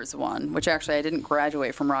Rogers one, which actually I didn't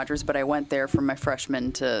graduate from Rogers, but I went there from my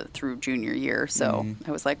freshman through junior year. So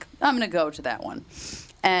I was like, I'm going to go to that one.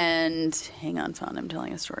 And hang on, Fawn, I'm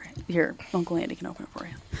telling a story. Here, Uncle Andy can open it for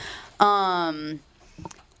you.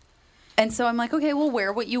 And so I'm like, okay, we'll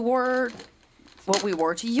wear what we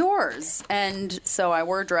wore to yours. And so I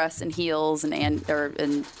wore a dress and heels, and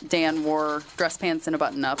Dan wore dress pants and a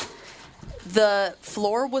button-up. The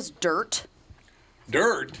floor was dirt.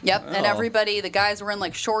 Dirt? Yep, Oh. and the guys were in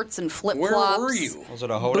like shorts and flip-flops. Where were you? Was it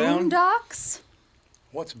a hoedown? Boondocks.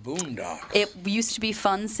 What's Boondocks? It used to be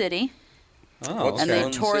Fun City. Oh, and they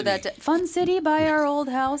tore that Fun City by our old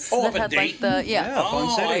house. Oh, that up in had like Dayton? Fun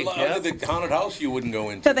City. The haunted house you wouldn't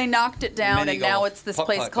go into. So they knocked it down, and now it's this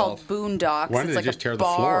place called Boondocks. Why didn't it's they like just a tear the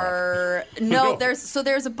bar. floor? No,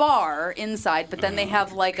 there's a bar inside, but then they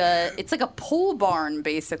have it's like a pole barn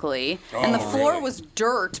basically, and the floor was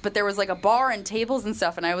dirt, but there was like a bar and tables and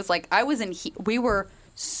stuff, and I was like, we were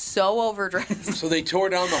so overdressed. So they tore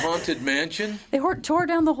down the haunted mansion? They tore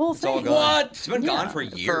down the whole thing. What? It's been gone for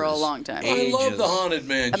years. For a long time. I love the haunted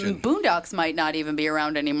mansion. I mean, Boondocks might not even be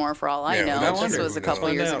around anymore for all I Yeah, know. that's This true. was a Who couple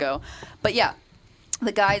knows? years ago. But yeah,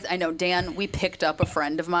 the guys, I know Dan, we picked up a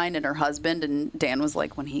friend of mine and her husband, and Dan was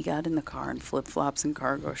like, when he got in the car in flip-flops and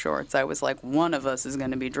cargo shorts, I was like, one of us is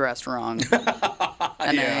going to be dressed wrong.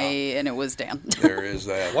 And it was Dan. There is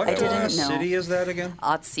that. What didn't know. city is that again?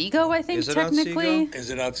 Otsego, I think, Is it technically. Otsego? Is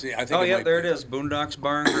it Otsego? I think Oh, it yeah, might there be. it is. Boondocks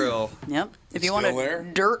Bar and Grill. Yep. If It's you want still a there?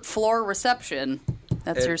 dirt floor reception,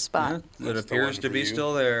 that's your spot. It That's the appears one to for be you.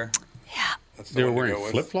 still there. That's the They were one to wearing go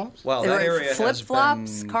with. flip-flops? Well, They that were area has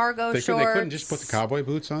flip-flops, been... cargo They shorts. couldn't just put the cowboy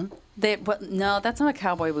boots on? No, that's not a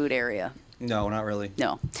cowboy boot area. No, not really.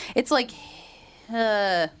 No, it's like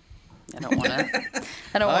I don't want to.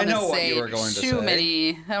 I don't I want to know what say you were going to too say. many.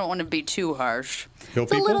 I don't want to be too harsh. Hill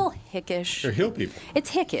It's people? a little hickish. They're hill people.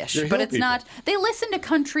 It's hickish, They're but hill it's people. not. They listen to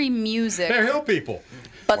country music, They're hill people.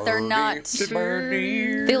 but they're not.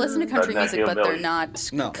 They listen to country That's not music, but they're hillbilly. not.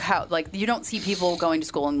 No. Like you don't see people going to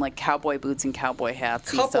school in like cowboy boots and cowboy hats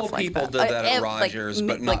and Couple stuff like people that. did that at like, Rogers,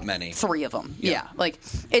 but not many. 3 of them. Yeah, like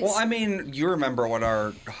it's. Well, I mean, you remember what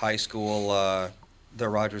our high school the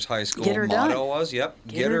Rogers High School Get her motto done. was. Yep,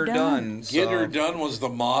 Get her done. Get her done was the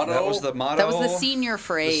motto. That was the motto. That was the senior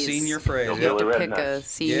phrase. The senior phrase. You have to pick a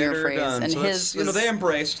senior Get her phrase, done. and So his it's, was, they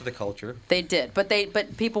embraced the culture. They did, but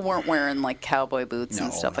people weren't wearing like cowboy boots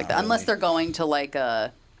and stuff like that, unless they're going to like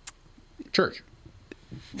a church.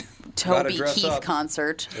 Toby dress Keith up.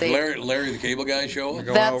 concert. Did Larry the Cable Guy show up?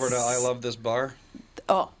 You're going over to I Love This Bar.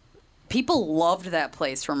 Oh, people loved that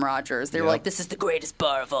place from Rogers. They were like, "This is the greatest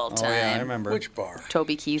bar of all time." Oh yeah, I remember. Which bar?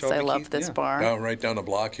 Toby Keith's. I love this bar. Oh, right down the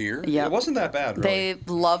block here. Yeah, it wasn't that bad. Really.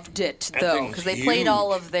 They loved it That though thing because was they played huge.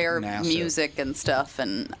 all of their Massive. music and stuff.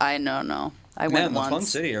 And I know. I Man, went the once. Fun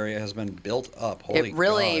City area has been built up. Holy It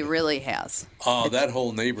really, God. really has. That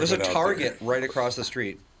whole neighborhood. There's a out Target right across the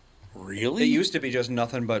street. Really? It used to be just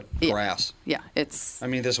nothing but grass. Yeah, it's. I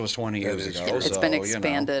mean, this was 20 years is ago. true. It's so, been you know,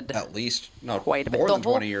 expanded at least quite a bit. more The than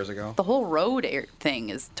whole- 20 years ago. The whole road thing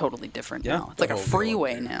is totally different now. It's like a whole deal up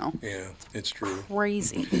freeway there. now. Yeah, it's true.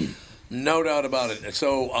 Crazy. No doubt about it.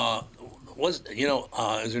 So,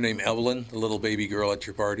 is her name Evelyn, the little baby girl at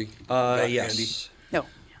your party? Got Yes. No,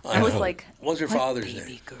 I was like, what was her what father's baby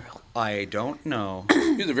name? girl? I don't know.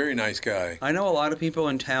 He was a very nice guy. I know a lot of people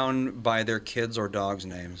in town by their kids' or dogs'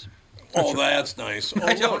 names. Oh, that's nice. Oh,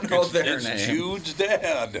 I don't look, know it's, their it's name. Jude's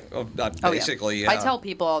dad. Basically, yeah. I tell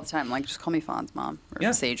people all the time, like, just call me Fawn's mom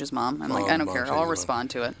or Sage's mom. I'm like, I don't care. I'll respond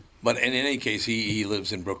to it. But in any case, he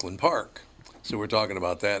lives in Brooklyn Park. So we're talking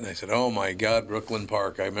about that, and I said, oh, my God, Brooklyn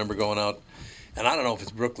Park. I remember going out, and I don't know if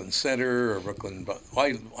it's Brooklyn Center or Brooklyn. But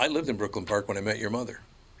I lived in Brooklyn Park when I met your mother.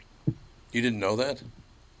 You didn't know that?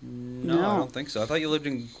 No, I don't think so. I thought you lived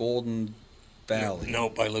in Golden Valley.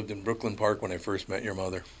 Nope, I lived in Brooklyn Park when I first met your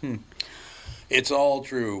mother. It's all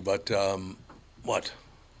true, but what?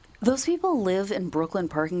 Those people live in Brooklyn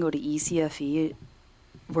Park and go to ECFE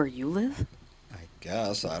where you live? I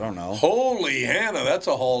guess. I don't know. Holy Hannah, that's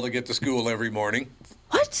a haul to get to school every morning.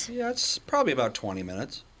 What? Yeah, it's probably about 20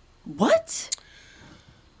 minutes. What?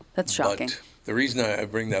 That's shocking. But the reason I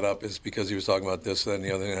bring that up is because he was talking about this and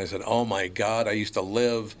the other thing. I said, oh, my God, I used to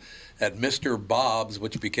live at Mr. Bob's,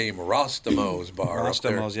 which became Rostamo's bar.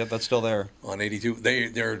 Rostamo's, yep, that's still there. On 82.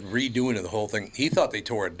 They're redoing it, the whole thing. He thought they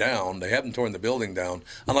tore it down. They haven't torn the building down,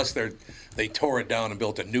 unless they tore it down and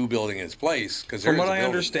built a new building in its place. From what I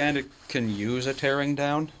understand, it can use a tearing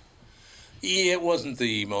down. Yeah, it wasn't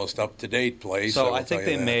the most up-to-date place. So will I think tell you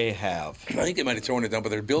they that. may have. I think they might have torn it down, but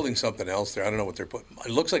they're building something else there. I don't know what they're putting. It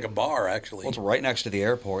looks like a bar, actually. Well, it's right next to the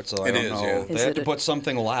airport, so I It don't is, know. yeah. They have to put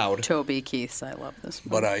something loud. Toby Keith's, I love this.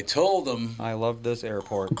 But I told them. I love this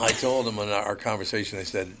airport. I told them in our conversation, I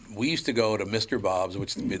said, we used to go to Mr. Bob's,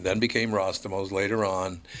 which then became Rostamo's later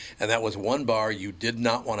on, and that was one bar you did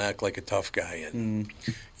not want to act like a tough guy in.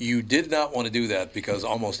 You did not want to do that because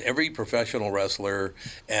almost every professional wrestler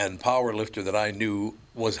and power lifter that I knew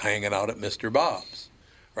was hanging out at Mr. Bob's,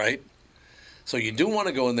 right? So you do want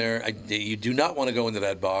to go in there. You do not want to go into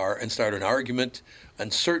that bar and start an argument,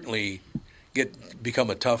 and certainly become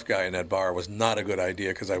a tough guy in that bar was not a good idea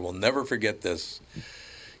because I will never forget this.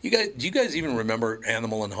 Do you guys even remember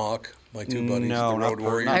Animal and Hawk, my two buddies, No, the not Road per-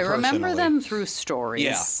 Warriors? I remember them through stories.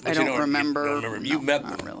 Yeah, I but you don't remember. You met them,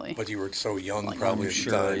 not really. but you were so young, probably at the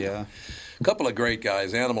Sure, time. yeah. A couple of great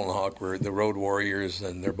guys. Animal and Hawk were the Road Warriors,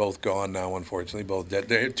 and they're both gone now, unfortunately, both dead.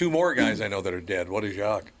 There are two more guys I know that are dead. What a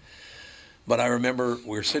shock. But I remember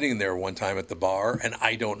we were sitting there one time at the bar, and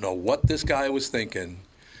I don't know what this guy was thinking,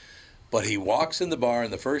 but he walks in the bar,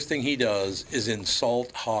 and the first thing he does is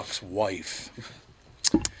insult Hawk's wife.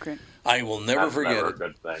 Great. I will never That's forget never it. a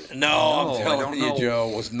good thing. No, No, I'm I telling don't you, know. Joe,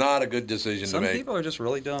 it was not a good decision Some to make. people are just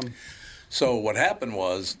really dumb. So what happened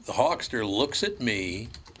was the Hawkster looks at me.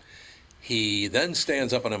 He then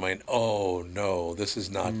stands up and I'm like, oh, no, this is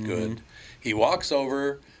not good. He walks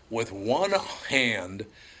over with one hand,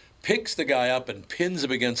 picks the guy up and pins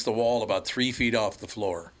him against the wall about 3 feet off the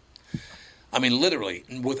floor. I mean, literally,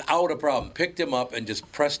 without a problem, picked him up and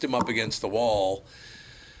just pressed him up against the wall.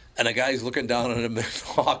 And a guy's looking down at him and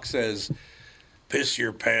Hawk says, piss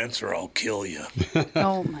your pants or I'll kill you.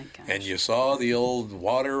 Oh, my God. And you saw the old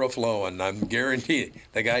water a-flowing. I'm guaranteed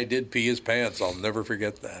the guy did pee his pants. I'll never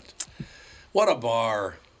forget that. What a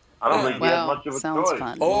bar. I don't think he had much of a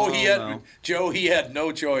choice. Oh, Joe, he had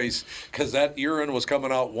no choice because that urine was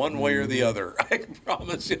coming out one way or the other. I can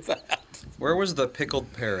promise you that. Where was the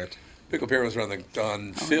Pickled Parrot? Pickled Parrot was on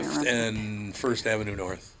 5th and 1st Avenue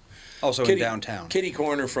North. Also in downtown. Kitty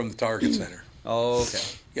corner from the Target Center. Oh, okay.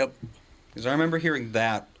 Yep. Because I remember hearing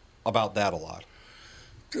about that a lot.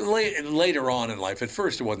 Later on in life, at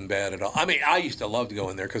first it wasn't bad at all. I mean, I used to love to go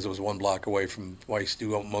in there because it was 1 block away from where I used to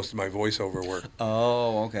do most of my voiceover work.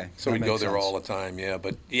 Oh, okay. So we'd go there all the time, yeah.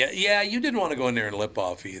 But, yeah, you didn't want to go in there and lip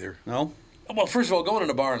off either. No? Well, first of all, going in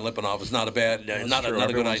a bar and lipping off is not a bad, not a good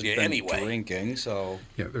Everyone's idea been anyway. Drinking, so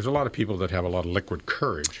Yeah, there's a lot of people that have a lot of liquid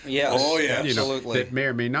courage. yes, Oh, yeah. You know, absolutely. that may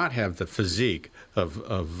or may not have the physique of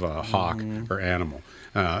hawk or animal,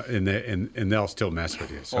 and they'll still mess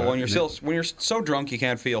with you. So, Well, when you're so drunk you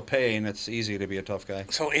can't feel pain, it's easy to be a tough guy.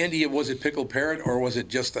 So, Andy, was it Pickled Parrot or was it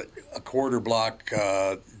just a quarter block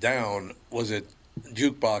down? Was it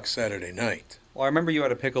Jukebox Saturday Night? Well, I remember you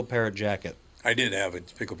had a Pickled Parrot jacket. I did have a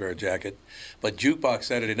Pickled Parrot jacket. But Jukebox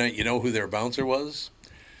Saturday Night, you know who their bouncer was?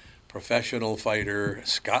 Professional fighter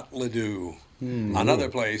Scott Ledoux. Another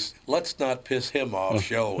place, let's not piss him off,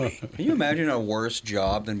 shall we? Can you imagine a worse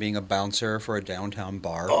job than being a bouncer for a downtown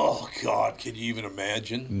bar? Oh, God, can you even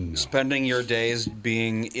imagine? Spending your days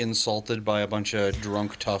being insulted by a bunch of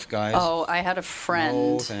drunk tough guys? Oh, I had a friend.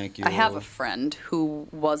 No, thank you. I have a friend who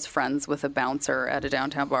was friends with a bouncer at a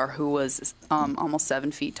downtown bar who was almost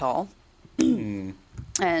 7 feet tall.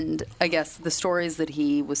 And I guess the stories that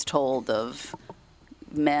he was told of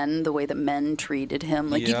men, the way that men treated him,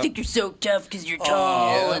 like, you think you're so tough because you're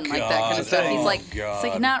tall, and like that kind of stuff. He's like, it's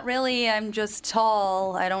like, not really, I'm just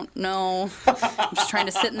tall. I don't know. I'm just trying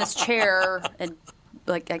to sit in this chair, and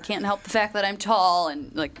like, I can't help the fact that I'm tall.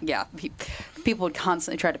 And like, yeah, people would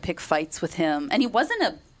constantly try to pick fights with him. And he wasn't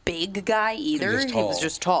a big guy either. He was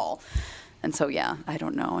just tall. And so, yeah, I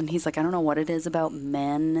don't know. And he's like, I don't know what it is about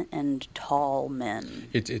men and tall men.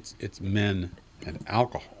 It's men and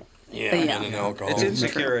alcohol. Yeah, men and alcohol. It's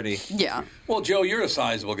insecurity. Yeah. Well, Joe, you're a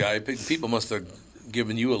sizable guy. People must have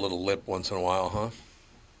given you a little lip once in a while, huh?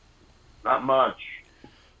 Not much.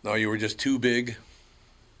 No, you were just too big?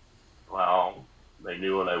 Well, they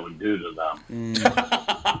knew what I would do to them.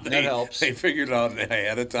 That helps. They figured it out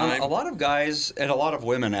ahead of time. A lot of guys, and a lot of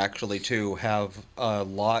women actually, too, have a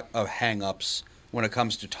lot of hang-ups when it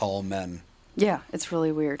comes to tall men. Yeah, it's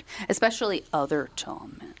really weird. Especially other tall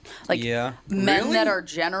men. Like, men Really? that are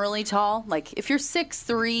generally tall. Like, if you're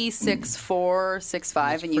 6'3", 6'4",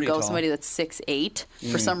 6'5", and you pretty go tall. somebody that's 6'8",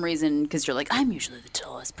 for some reason, because you're like, I'm usually the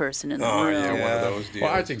tallest person in the Oh, room. yeah, one of those deals.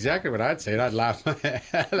 Well, that's exactly what I'd say. I'd laugh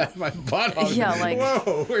my butt off. Yeah, like-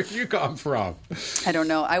 whoa, where'd you come from? I don't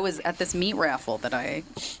know. I was at this meat raffle that I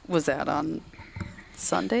was at on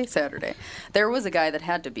Saturday. There was a guy that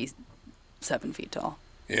had to be 7 feet tall.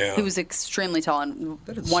 Yeah. He was extremely tall, and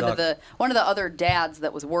That'd one suck. of the other dads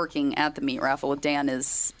that was working at the meat raffle with Dan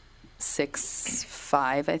is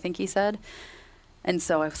 6'5", I think he said. And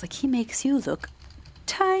so I was like, he makes you look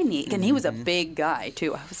tiny, and he was a big guy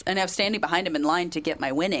too. I was standing behind him in line to get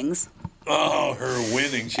my winnings. Oh, her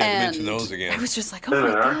winnings. She had to mention And those again. I was just like, oh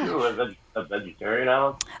my Aren't god, you a vegetarian,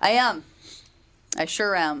 Alex? I am. I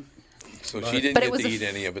sure am. So she didn't But get it was to a eat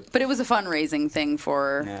any of it. But it was a fundraising thing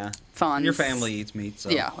for funds. Your family eats meat, so.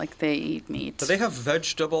 Yeah, like they eat meat. Do they have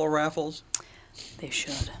vegetable raffles? They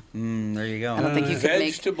should. There you go. I don't think you could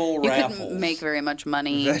Vegetable you raffles. couldn't make very much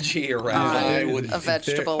money. Veggie raffle. on a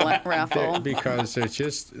vegetable raffle. Because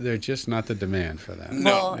they're just not the demand for that.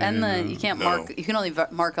 Well, and you can't you can only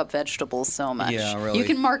mark up vegetables so much. Yeah, really. You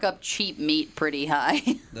can mark up cheap meat pretty high.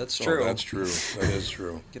 That's Oh, true. that's true. That is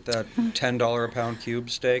true. Get that $10 a pound cube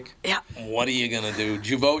steak. Yeah. What are you going to do? Did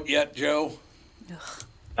you vote yet, Joe?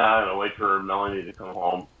 I'm gonna wait for Melanie to come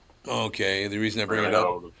home. Okay, the reason I bring it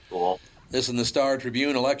Go up. to school. This in the Star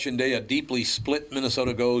Tribune. Election day, a deeply split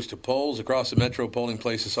Minnesota goes to polls. Across the metro, polling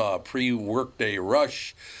places saw a pre-workday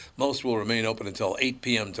rush. Most will remain open until 8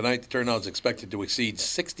 p.m. tonight. The turnout is expected to exceed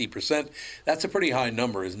 60%. That's a pretty high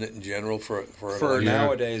number, isn't it, in general? For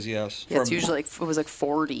nowadays, yes. Yeah, it's usually it was like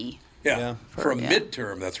 40. Yeah, for a yeah.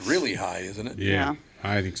 midterm, that's really high, isn't it? Yeah,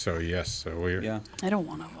 I think so. Yes, so I don't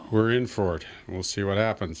want to vote. we're in for it. We'll see what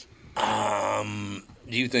happens.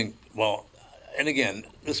 Do you think? Well, and again,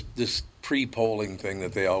 this pre-polling thing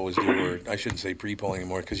that they always do, or I shouldn't say pre-polling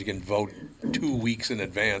anymore, because you can vote 2 weeks in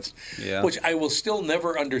advance. Yeah. Which I will still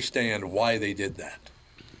never understand why they did that.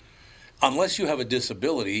 Unless you have a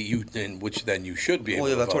disability, which then you should be able Well,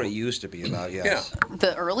 yeah, to that's vote. what it used to be about, yes. Yeah.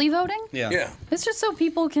 The early voting? Yeah. It's just so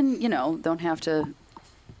people can, don't have to.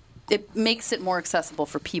 It makes it more accessible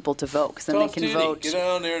for people to vote because then Tough they can titty. vote. Get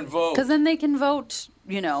on there and vote. Because then they can vote.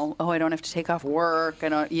 I don't have to take off work. I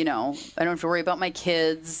don't have to worry about my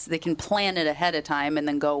kids. They can plan it ahead of time and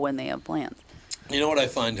then go when they have plans. You know what I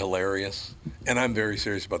find hilarious? And I'm very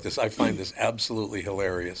serious about this. I find this absolutely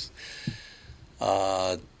hilarious.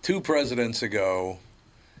 2 presidents ago,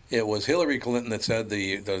 it was Hillary Clinton that said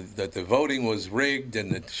that the voting was rigged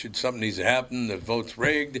and that something needs to happen, the vote's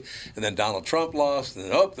rigged. And then Donald Trump lost,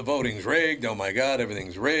 and the voting's rigged. Oh, my God,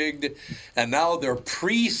 everything's rigged. And now they're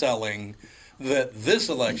pre-selling that this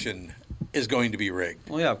election is going to be rigged.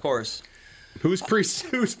 Well, yeah, of course. Who's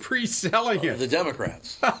pre-selling it? The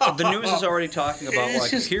Democrats. The news is already talking about, It's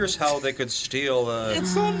like, just- here's how they could steal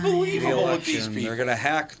It's the unbelievable with these election. people. They're going to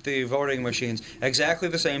hack the voting machines. Exactly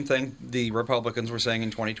the same thing the Republicans were saying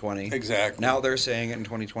in 2020. Exactly. Now they're saying it in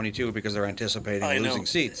 2022 because they're anticipating I know. losing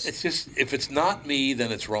seats. It's just, if it's not me,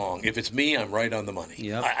 then it's wrong. If it's me, I'm right on the money.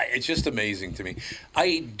 Yep. It's just amazing to me.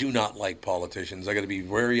 I do not like politicians. I got to be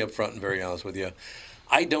very upfront and very honest with you.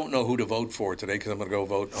 I don't know who to vote for today because I'm going to go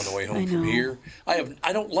vote on the way home from here.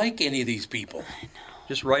 I don't like any of these people.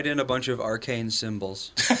 Just write in a bunch of arcane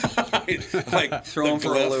symbols. Like Throw the them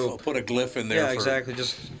for a glyph. loop. I'll put a glyph in there. Yeah, for, exactly.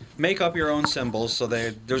 Just make up your own symbols so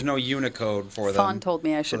there's no Unicode for them. Fawn told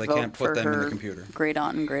me I should so they vote can't put for them in the her computer. great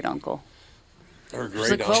aunt and great uncle. Her She's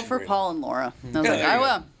great like, aunt, vote for great Paul and Laura. And I was Yeah, like, there I you go.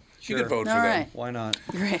 will. She could vote for All them. right. Why not?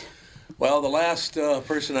 Great. Well, the last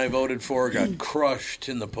person I voted for got crushed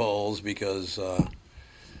in the polls because,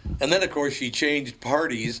 and then of course she changed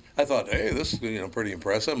parties. I thought, hey, this is pretty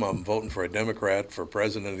impressive. I'm voting for a Democrat for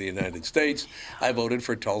president of the United States. I voted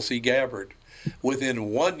for Tulsi Gabbard.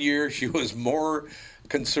 Within 1 year, she was more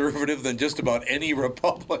conservative than just about any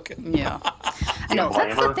Republican. Yeah. I know.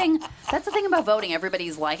 That's the thing. That's the thing about voting.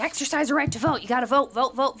 Everybody's like, exercise your right to vote. You got to vote,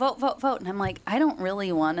 vote, vote, vote, vote, vote. And I'm like, I don't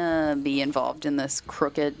really want to be involved in this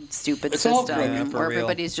crooked, stupid It's all system crooked, for where real.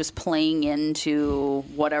 everybody's just playing into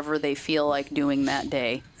whatever they feel like doing that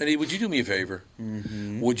day. Eddie, would you do me a favor?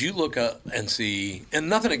 Mm-hmm. Would you look up and see, and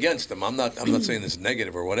nothing against him. I'm not saying this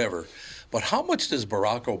negative or whatever. But how much does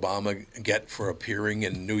Barack Obama get for appearing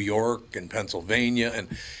in New York and Pennsylvania? And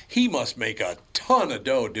he must make a ton of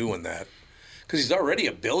dough doing that. Because he's already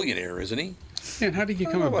a billionaire, isn't he? Yeah, and how did he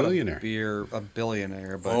become a billionaire? A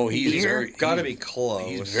billionaire, but he's very got to be close.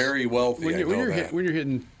 He's very wealthy. When I you're, know when you're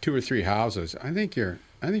hitting 2 or 3 houses, I think you're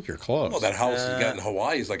close. Well, that house he's got in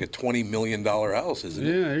Hawaii is like a $20 million house, isn't it?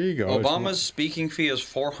 Yeah, there you go. Obama's speaking fee is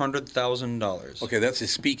 $400,000. Okay, that's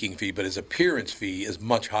his speaking fee, but his appearance fee is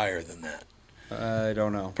much higher than that. I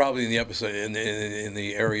don't know. Probably in the episode in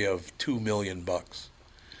the area of $2 million.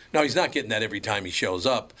 Now he's not getting that every time he shows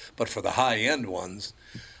up, but for the high end ones,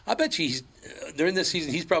 I bet you during this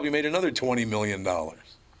season he's probably made another $20 million.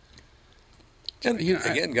 And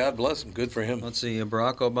again, God bless him. Good for him. Let's see,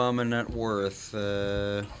 Barack Obama net worth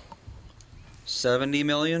 $70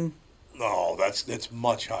 million. No, that's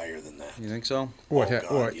much higher than that. You think so? Yes.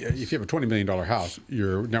 If you have a $20 million house,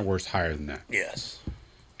 your net worth's higher than that. Yes.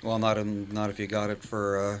 Well, not if you got it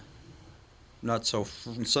for not so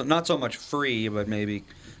much free, but maybe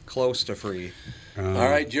close to free. All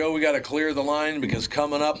right, Joe, we got to clear the line because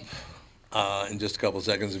coming up in just a couple of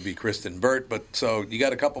seconds would be Kristen Burt. But so you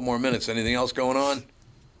got a couple more minutes. Anything else going on?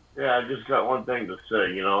 Yeah, I just got one thing to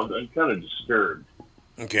say. I'm kind of disturbed.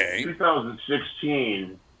 Okay.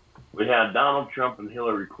 2016, we had Donald Trump and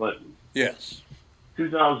Hillary Clinton. Yes.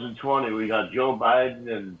 2020, we got Joe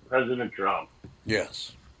Biden and President Trump.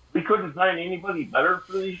 Yes. We couldn't find anybody better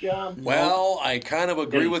for these jobs. Well, I kind of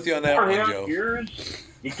agree with you on that one, 4.5 Joe. years,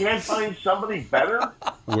 you can't find somebody better.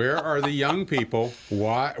 Where are the young people?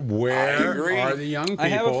 Where are the young people? I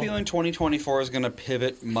have a feeling 2024 is going to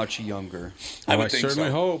pivot much younger. I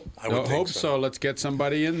certainly hope. I would think so. Let's get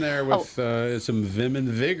somebody in there with some vim and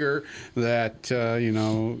vigor that just. I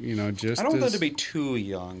don't want them to be too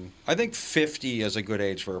young. I think 50 is a good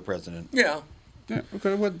age for a president. Yeah.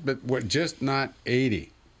 Okay, but what? Just not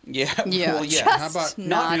 80. Yeah. Yeah. Well, yeah. How about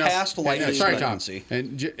not past life sorry, Tom.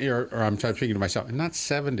 expectancy? Or I'm speaking to myself. And not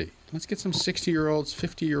 70. Let's get some 60-year-olds,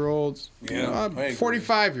 50-year-olds,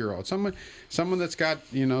 45-year-olds. Someone that's got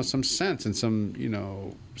some sense and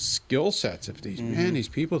some skill sets. If these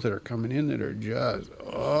people that are coming in that are just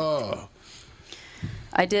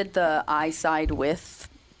I did the I side with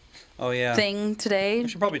thing today. I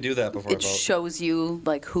should probably do that before I It vote. shows you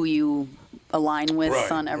like who you align with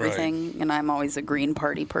Right, on everything, and I'm always a Green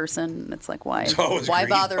Party person. It's like, why always Green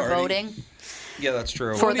bother Party. voting Yeah, that's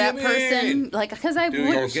true. for What do you that person? mean? Like, because I Do your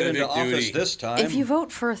would. Get civic into office duty. this time. If you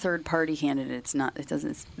vote for a third party candidate, you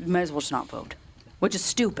might as well just not vote, which is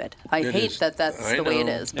stupid. I It hate is. that that's I the way it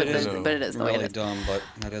know. is, but it is the way really it is. dumb, but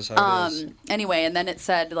that is how it is. Anyway, and then it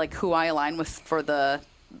said like who I align with for the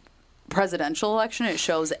presidential election. It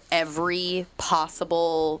shows every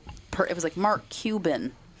possible. It was like Mark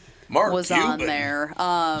Cuban. Mark was Cuban. on there.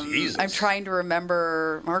 Jesus. I'm trying to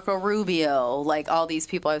remember Marco Rubio, like all these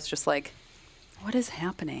people. I was just like, what is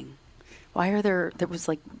happening? Why are there was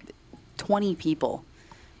like 20 people.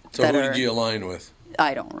 So who did you align with?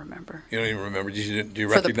 I don't remember. You don't even remember? Do you For the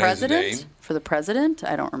recognize the president? name? For the president?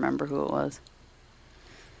 I don't remember who it was.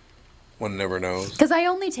 One never knows.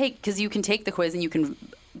 Because you can take the quiz and you can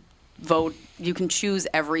vote, you can choose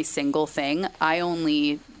every single thing. I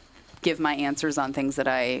only give my answers on things that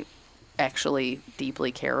I actually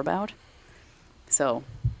deeply care about. So,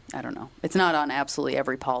 I don't know. It's not on absolutely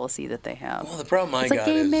every policy that they have. Well, the problem I it's like got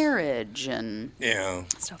gay is marriage and yeah,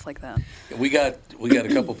 stuff like that. we got a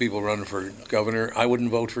couple people running for governor. I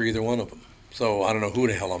wouldn't vote for either one of them. So I don't know who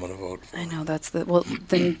the hell I'm going to vote for. I know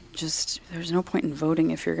then just there's no point in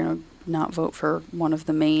voting if you're going to not vote for one of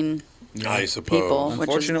the main I suppose. people.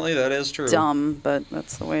 Unfortunately, that is true. Dumb, but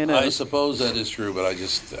that's the way it is. I suppose that is true, but I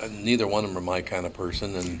just neither one of them are my kind of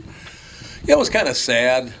person, and yeah, it was kind of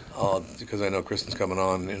sad because I know Kristen's coming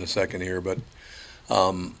on in a second here, but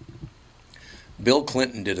Bill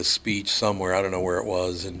Clinton did a speech somewhere, I don't know where it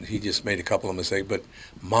was, and he just made a couple of mistakes, but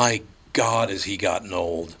my God, has he gotten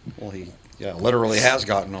old. Well, he literally has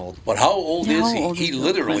gotten old. But how old Yeah, is how he? old He is Bill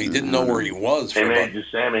literally Clinton? didn't know where he was. They made you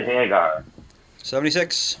Sammy Hagar.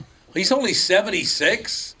 76. He's only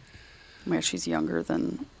 76? Where she's younger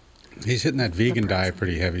than... He's hitting that vegan diet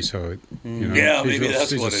pretty heavy, so Yeah, maybe that's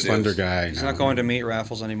he's what a it slender is. guy. He's now. not going to meat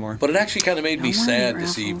raffles anymore. But it actually kind of made me No more sad meat to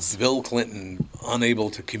see raffles. Bill Clinton unable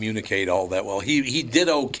to communicate all that well. He did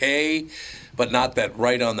okay, but not that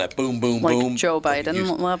right on that boom, boom, Like boom. Joe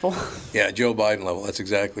Biden level. Yeah, Joe Biden level. That's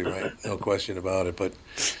exactly right. No question about it. But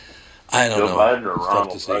I don't Joe know. Biden or It's tough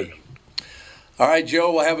Ronald to see. Reagan? All right,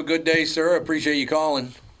 Joe. Well, have a good day, sir. I appreciate you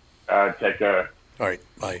calling. Take care. All right,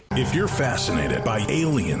 bye. If you're fascinated by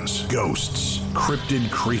aliens, ghosts,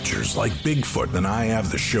 cryptid creatures like Bigfoot, then I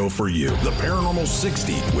have the show for you. The Paranormal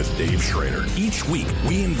 60 with Dave Schrader. Each week,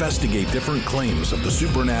 we investigate different claims of the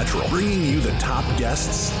supernatural, bringing you the top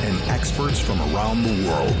guests and experts from around the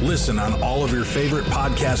world. Listen on all of your favorite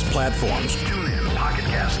podcast platforms. Tune in, Pocket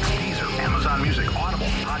Casts, Deezer, Amazon Music, Audible,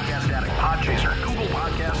 Podcast Addict, Podchaser, Google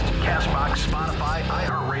Podcasts, CastBox, Spotify,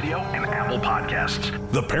 iHeartRadio, and Apple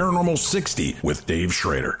Podcasts. The Paranormal 60 with Dave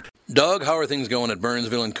Schrader. Doug, how are things going at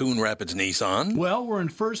Burnsville and Coon Rapids Nissan? Well, we're in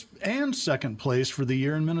first and second place for the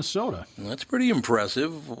year in Minnesota. That's pretty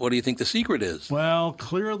impressive. What do you think the secret is? Well,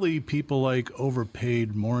 clearly people like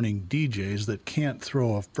overpaid morning DJs that can't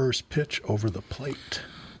throw a first pitch over the plate.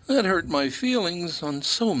 That hurt my feelings on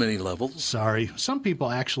so many levels. Sorry. Some people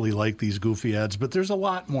actually like these goofy ads, but there's a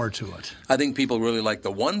lot more to it. I think people really like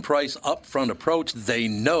the one price upfront approach. They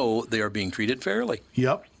know they are being treated fairly.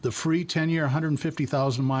 Yep. The free 10-year,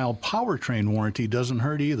 150,000-mile powertrain warranty doesn't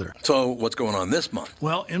hurt either. So what's going on this month?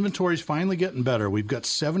 Well, inventory's finally getting better. We've got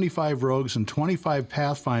 75 Rogues and 25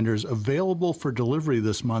 Pathfinders available for delivery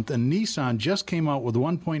this month, and Nissan just came out with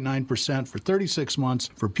 1.9% for 36 months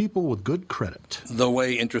for people with good credit. The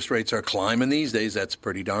way interest rates are climbing these days, that's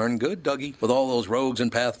pretty darn good, Dougie. With all those Rogues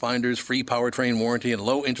and Pathfinders, free powertrain warranty, and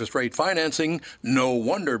low interest rate financing, no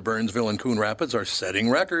wonder Burnsville and Coon Rapids are setting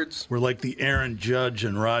records. We're like the Aaron Judge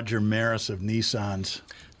and Roger Maris of Nissans.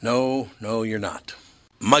 No, you're not.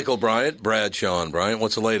 Michael Bryant, Bradshaw and Bryant,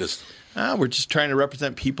 what's the latest? We're just trying to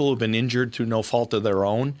represent people who've been injured through no fault of their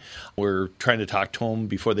own. We're trying to talk to them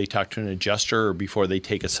before they talk to an adjuster or before they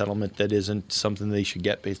take a settlement that isn't something they should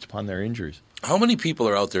get based upon their injuries. How many people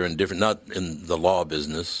are out there in different, not in the law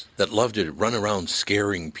business, that love to run around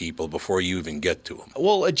scaring people before you even get to them?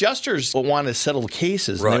 Well, adjusters want to settle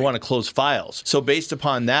cases and Right. they want to close files. So based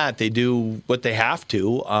upon that, they do what they have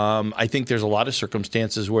to. I think there's a lot of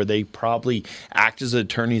circumstances where they probably act as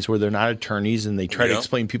attorneys where they're not attorneys and they try to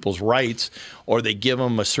explain people's rights or they give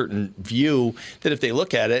them a certain view that if they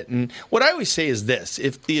look at it. And what I always say is this,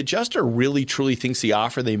 if the adjuster really truly thinks the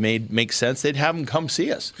offer they made makes sense, they'd have them come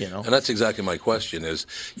see us. And that's exactly my question is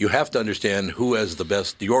you have to understand who has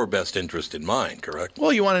your best interest in mind, correct?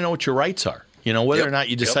 Well, you want to know what your rights are. Whether or not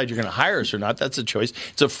you decide you're going to hire us or not, that's a choice.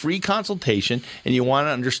 It's a free consultation, and you want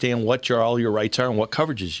to understand what all your rights are and what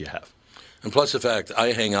coverages you have. And plus the fact I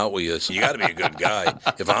hang out with you, so you got to be a good guy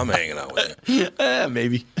if I'm hanging out with you.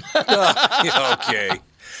 Maybe. Okay.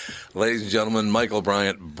 Ladies and gentlemen, Michael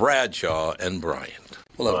Bryant, Bradshaw, and Bryant.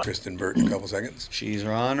 We'll have Kristen Burt in a couple seconds. She's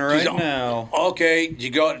on now. Okay, did you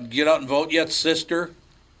get out and vote yet, sister?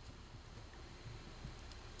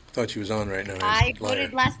 Thought she was on right now. I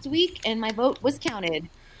voted last week, and my vote was counted.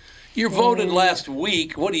 You voted last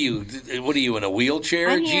week. What are you in a wheelchair?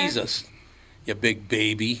 I'm here. Jesus, you big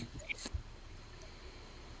baby.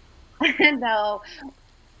 No,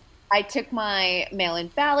 I took my mail-in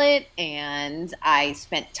ballot, and I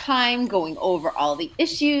spent time going over all the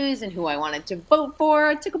issues and who I wanted to vote for.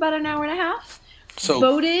 It took about an hour and a half.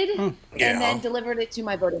 Voted, and then delivered it to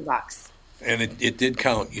my voting box. And it did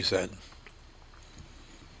count, you said.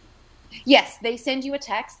 Yes, they send you a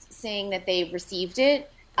text saying that they've received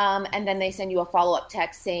it, and then they send you a follow-up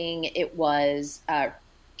text saying it was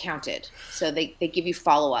counted. So they give you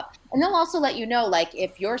follow-up. And they'll also let you know, like,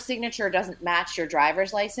 if your signature doesn't match your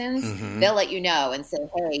driver's license, they'll let you know and say,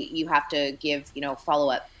 hey, you have to give,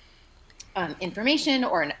 follow-up information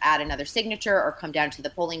or add another signature or come down to the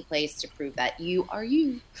polling place to prove that you are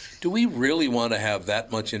you. Do we really want to have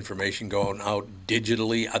that much information going out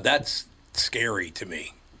digitally? That's scary to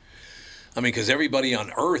me. I mean, because everybody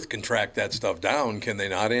on Earth can track that stuff down, can they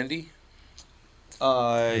not, Andy?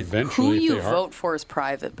 Who you vote for is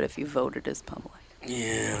private, but if you vote, it is public.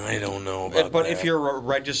 Yeah, I don't know about But that. if you're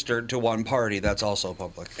registered to one party, that's also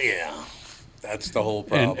public. Yeah, that's the whole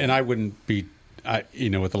problem. And I wouldn't be,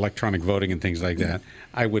 with electronic voting and things like that,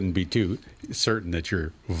 I wouldn't be too certain that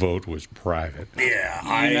your vote was private. Yeah,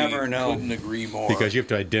 I never know. Couldn't agree more. Because you have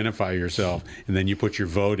to identify yourself, and then you put your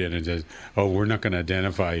vote in and says, "Oh, we're not going to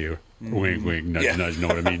identify you." Wink, wink, nudge, Yeah. nudge. Know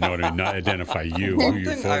what I mean? Know what I mean? Not identify you. Who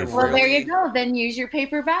you voted for. Well, there you go. Then use your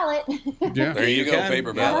paper ballot. Yeah, There you go,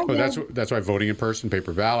 paper ballot. Well, that's why voting in person,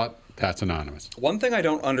 paper ballot, that's anonymous. One thing I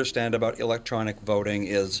don't understand about electronic voting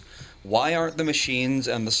is why aren't the machines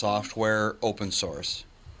and the software open source?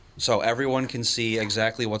 So everyone can see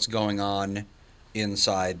exactly what's going on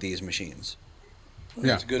inside these machines.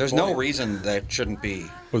 Yeah, There's no reason that shouldn't be.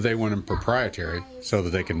 Well, they want them proprietary so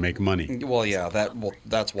that they can make money. Well, yeah,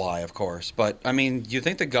 that's why, of course. But I mean, you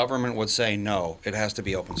think the government would say no? It has to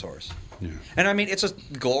be open source. Yeah. And I mean, it's a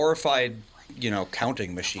glorified,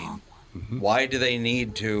 counting machine. Mm-hmm. Why do they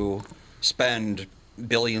need to spend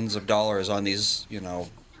billions of dollars on these,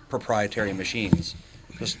 proprietary machines?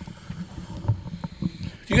 Just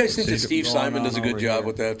Do you guys think that Steve Going Simon on does a good over job here.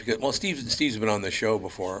 with that? Because, well, Steve's been on the show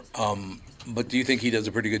before, but do you think he does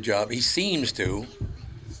a pretty good job? He seems to,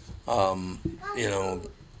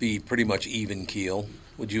 be pretty much even keel.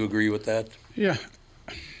 Would you agree with that? Yeah.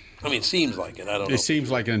 I mean, it seems like it. I don't know. It seems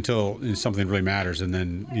like it until something really matters, and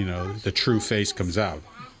then the true face comes out.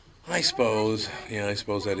 I suppose. Yeah, I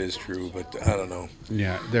suppose that is true, but I don't know.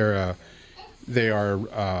 Yeah, they are.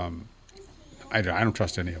 I don't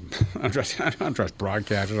trust any of them. I don't trust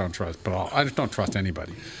broadcasters. I don't trust Paul. I just don't trust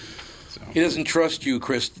anybody. He doesn't trust you,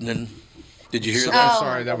 Kristen. Did you hear I'm that?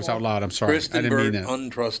 sorry, that was out loud. I'm sorry. Kristen I didn't mean Burt, that.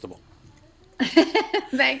 untrustable.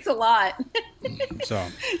 Thanks a lot. So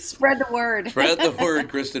Spread the word. Spread the word.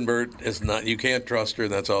 Kristen Burt is not. You can't trust her.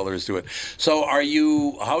 That's all there is to it. So, how are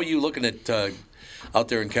you looking at out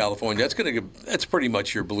there in California? That's pretty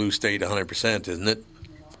much your blue state, 100%, isn't it?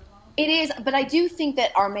 It is, but I do think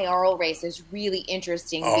that our mayoral race is really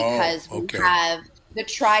interesting because we have the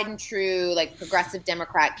tried and true, progressive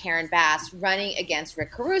Democrat Karen Bass running against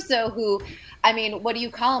Rick Caruso, who, I mean, what do you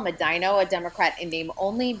call him? A dino, a Democrat in name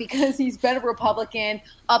only, because he's been a Republican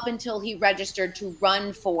up until he registered to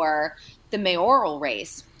run for the mayoral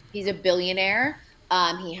race. He's a billionaire.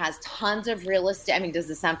 He has tons of real estate. I mean, does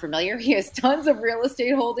this sound familiar? He has tons of real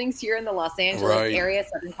estate holdings here in the Los Angeles area,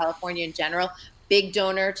 Southern California in general. Big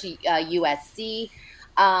donor to USC.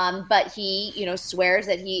 But he, swears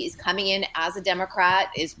that he is coming in as a Democrat,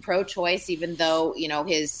 is pro-choice, even though,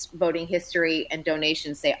 his voting history and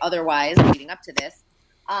donations say otherwise leading up to this.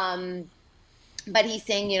 But he's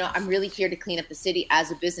saying, I'm really here to clean up the city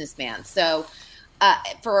as a businessman. So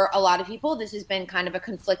for a lot of people, this has been kind of a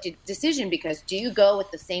conflicted decision because do you go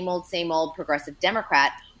with the same old progressive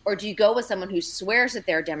Democrat, or do you go with someone who swears that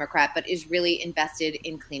they're a Democrat but is really invested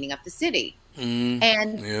in cleaning up the city?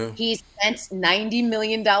 And he spent $90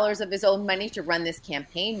 million of his own money to run this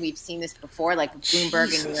campaign. We've seen this before, like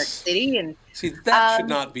Bloomberg in New York City. And see, that should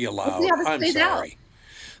not be allowed. I'm sorry. Out.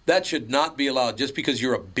 That should not be allowed. Just because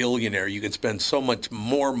you're a billionaire, you can spend so much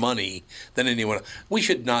more money than anyone else. We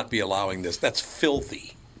should not be allowing this. That's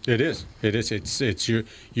filthy. It is. It's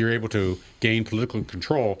you're able to gain political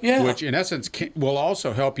control, which in essence will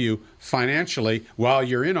also help you financially while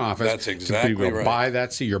you're in office. That's exactly to right. Buy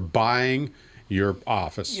that seat. You're buying your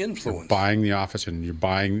office. Influence. You're buying the office, and you're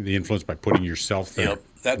buying the influence by putting yourself there. Yep,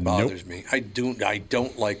 that bothers me. I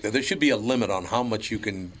don't like that. There should be a limit on how much you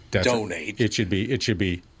can donate. It should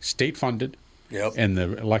be state funded. Yep. And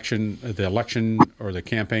the election or the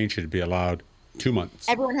campaign should be allowed 2 months.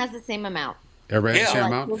 Everyone has the same amount. Everybody has the same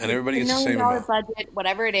amount? And everybody gets the $1 same million amount. budget,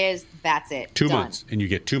 whatever it is, that's it. 2 Done. months, and you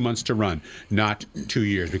get 2 months to run, not 2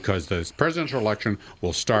 years, because the presidential election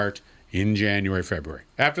will start in January, February.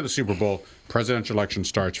 After the Super Bowl, presidential election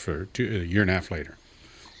starts for a year and a half later.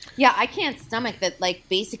 Yeah, I can't stomach that.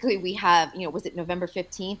 Basically, we have, was it November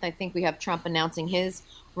 15th? I think we have Trump announcing his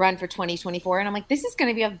run for 2024. And I'm like, this is going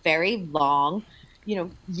to be a very long,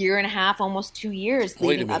 year and a half, almost 2 years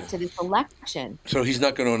leading up to this election. So he's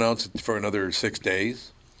not going to announce it for another 6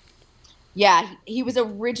 days? Yeah, he was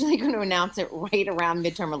originally going to announce it right around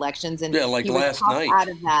midterm elections. And he was last night. Out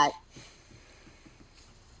of that.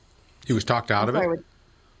 He was talked out of it?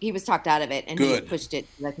 he was talked out of it, and Good. he's pushed it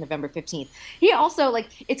to, like, November 15th. He also, like,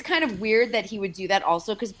 it's kind of weird that he would do that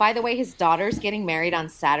also because, by the way, his daughter's getting married on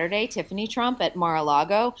Saturday, Tiffany Trump, at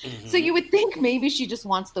Mar-a-Lago. So you would think maybe she just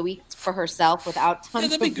wants the week for herself without tons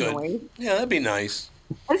that'd be of good. noise. Yeah, that'd be nice.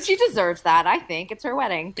 And she deserves that, I think. It's her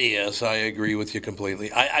wedding. Yes, I agree with you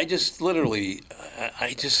completely. I just literally,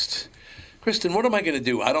 Kristen, what am I going to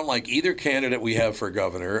do? I don't like either candidate we have for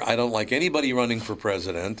governor. I don't like anybody running for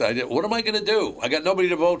president. What am I going to do? I got nobody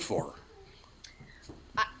to vote for.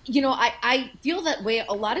 You know, I feel that way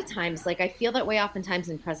a lot of times. Like, I feel that way oftentimes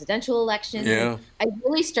in presidential elections. Yeah. I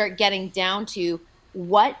really start getting down to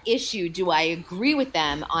what issue do I agree with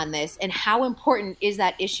them on this, and how important is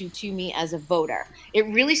that issue to me as a voter? It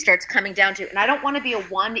really starts coming down to, and I don't want to be a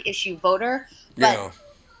one-issue voter, but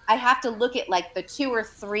I have to look at, like, the 2 or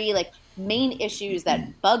 3, like, main issues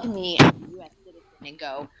that bug me as a U.S. citizen and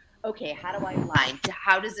go, okay, how do I align?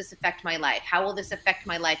 How does this affect my life? How will this affect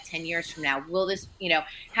my life 10 years from now? Will this,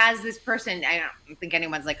 has this person, I don't think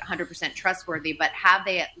anyone's like 100% trustworthy, but have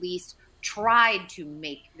they at least tried to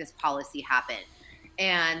make this policy happen?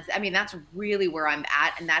 And I mean, that's really where I'm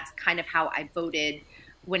at. And that's kind of how I voted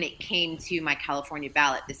when it came to my California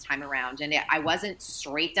ballot this time around. And I wasn't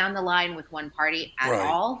straight down the line with one party at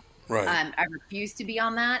all. Right. I refused to be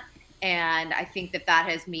on that. And I think that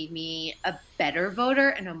has made me a better voter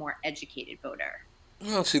and a more educated voter.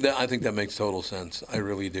 Well, see, I think that makes total sense. I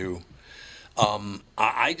really do.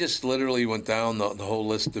 I just literally went down the whole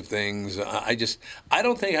list of things. I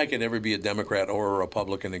don't think I can ever be a Democrat or a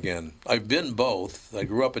Republican again. I've been both. I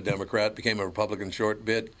grew up a Democrat, became a Republican short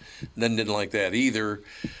bit, then didn't like that either.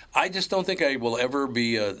 I just don't think I will ever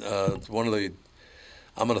be one of the.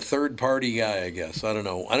 I'm a third party guy, I guess. I don't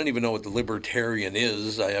know. I don't even know what the libertarian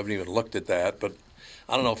is. I haven't even looked at that, but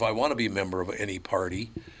I don't know if I want to be a member of any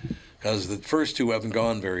party because the first two haven't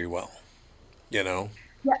gone very well. Yeah,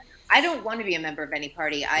 I don't want to be a member of any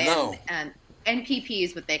party. I am NPP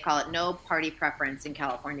is what they call it, no party preference in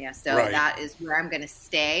California. So that is where I'm going to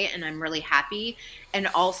stay, and I'm really happy. And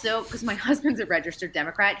also, because my husband's a registered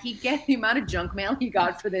Democrat, the amount of junk mail he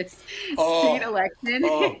got for this state election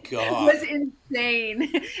was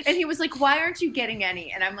insane. And he was like, why aren't you getting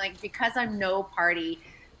any? And I'm like, because I'm no party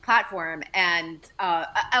platform. And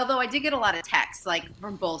although I did get a lot of texts, like,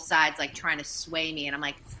 from both sides, like, trying to sway me. And I'm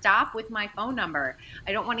like, stop with my phone number.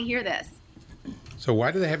 I don't want to hear this. So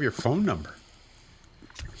why do they have your phone number?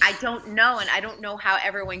 I don't know, and I don't know how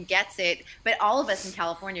everyone gets it, but all of us in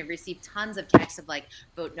California receive tons of texts of, like,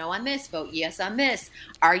 vote no on this, vote yes on this.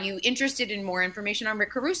 Are you interested in more information on Rick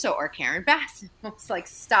Caruso or Karen Bass? It's like,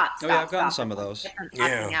 stop. I've gotten some of those.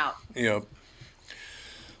 Yeah.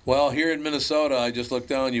 Well, here in Minnesota, I just looked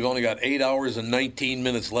down. You've only got 8 hours and 19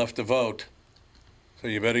 minutes left to vote, so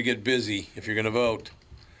you better get busy if you're going to vote.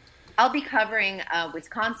 I'll be covering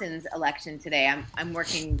Wisconsin's election today. I'm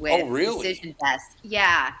working with Decision Desk.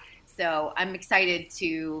 Yeah. So I'm excited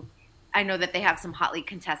I know that they have some hotly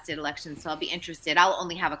contested elections, so I'll be interested. I'll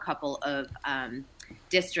only have a couple of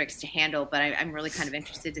districts to handle, but I'm really kind of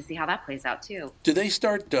interested to see how that plays out too. Do they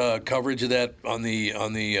start coverage of that on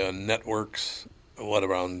the networks,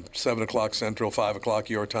 around 7 o'clock Central, 5 o'clock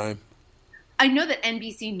your time? I know that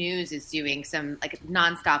NBC News is doing some, like,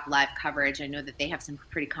 nonstop live coverage. I know that they have some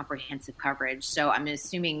pretty comprehensive coverage. So I'm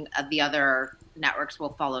assuming the other networks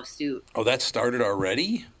will follow suit. Oh, that started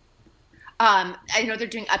already? I know they're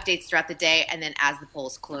doing updates throughout the day, and then as the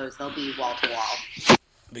polls close, they'll be wall to wall.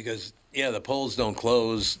 Because, the polls don't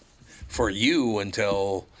close for you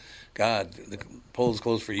until, the polls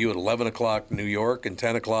close for you at 11 o'clock New York and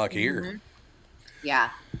 10 o'clock here. Mm-hmm.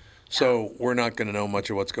 Yeah. So we're not going to know much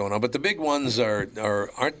of what's going on. But the big ones aren't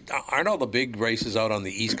all the big races out on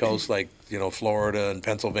the East Coast, like, Florida and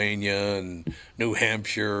Pennsylvania and New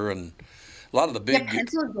Hampshire and a lot of the big. Yeah,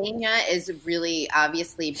 Pennsylvania is really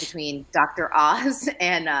obviously between Dr. Oz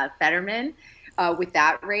and Fetterman. With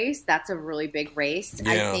that race, that's a really big race.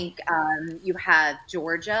 Yeah. I think you have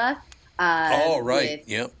Georgia.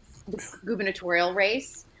 Yep. The gubernatorial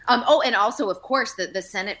race. And also, of course, the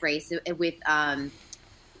Senate race with.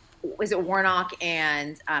 Was it Warnock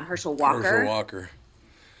and Herschel Walker?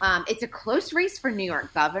 It's a close race for New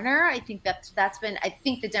York governor. I think that's been. I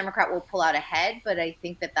think the Democrat will pull out ahead, but I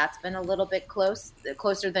think that's been a little bit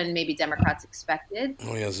closer than maybe Democrats expected.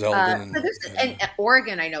 Oh yeah, Zeldin and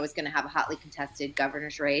Oregon, I know, is going to have a hotly contested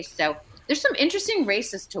governor's race. So there's some interesting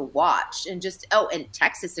races to watch, and and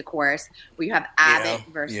Texas, of course, where you have Abbott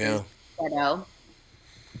versus Beto.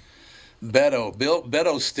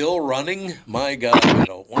 Beto's still running? My God,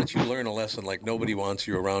 Beto. Why don't you learn a lesson like nobody wants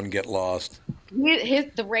you around and get lost?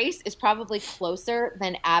 The race is probably closer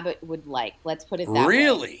than Abbott would like. Let's put it that way.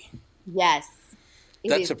 Really? Yes.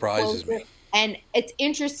 That is surprises closer. me. And it's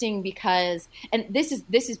interesting because, and this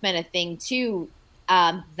has been a thing too,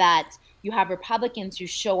 that you have Republicans who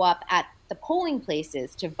show up at the polling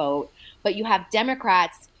places to vote, but you have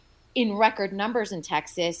Democrats in record numbers in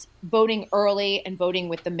Texas voting early and voting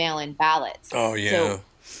with the mail-in ballots. Oh, yeah. So,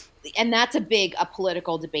 and that's a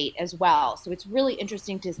political debate as well. So it's really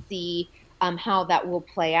interesting to see how that will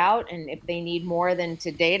play out. And if they need more than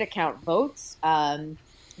today to count votes,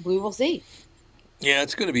 we will see. Yeah,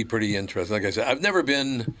 it's going to be pretty interesting. Like I said, I've never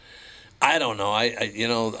been. I don't know.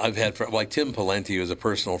 I've had like Tim Pawlenty was a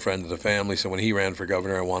personal friend of the family. So when he ran for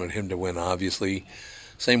governor, I wanted him to win. Obviously,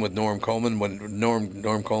 same with Norm Coleman. When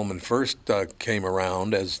Norm Coleman first came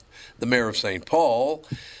around as the mayor of St. Paul,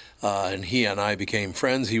 and he and I became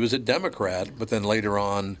friends. He was a Democrat, but then later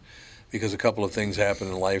on, because a couple of things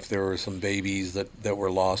happened in life, there were some babies that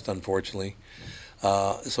were lost, unfortunately.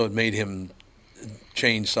 So it made him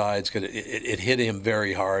change sides because it hit him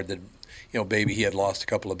very hard that, he had lost a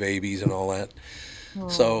couple of babies and all that. Oh.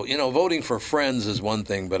 So, voting for friends is one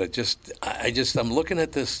thing, but I'm looking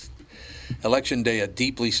at this election day, a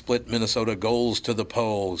deeply split Minnesota goes to the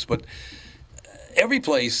polls. But every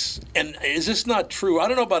place, and is this not true? I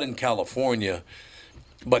don't know about in California,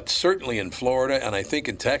 but certainly in Florida and I think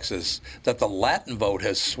in Texas, that the Latin vote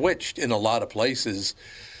has switched in a lot of places.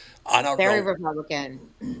 I don't know. Very Republican.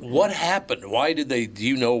 What happened? Do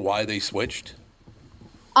you know why they switched?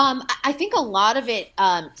 I think a lot of it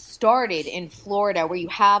started in Florida, where you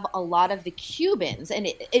have a lot of the Cubans, and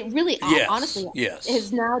it really, honestly,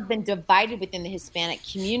 has now been divided within the Hispanic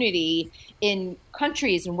community in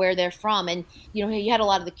countries and where they're from. And, you had a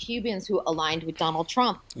lot of the Cubans who aligned with Donald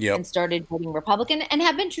Trump and started voting Republican and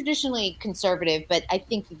have been traditionally conservative. But I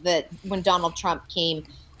think that when Donald Trump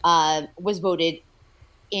was voted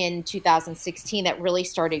in 2016, that really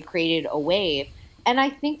created a wave. And I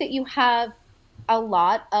think that you have a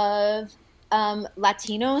lot of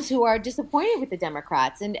Latinos who are disappointed with the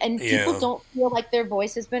Democrats, and people don't feel like their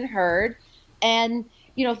voice has been heard. And,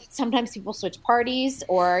 sometimes people switch parties,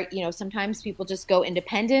 or, sometimes people just go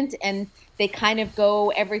independent, and they kind of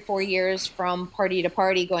go every 4 years from party to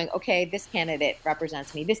party going, okay, this candidate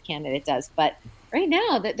represents me, this candidate does. But right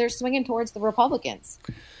now they're swinging towards the Republicans.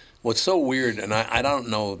 What's so weird, and I don't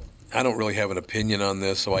know, I don't really have an opinion on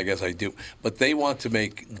this, so I guess I do, but they want to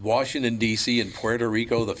make Washington, D.C. and Puerto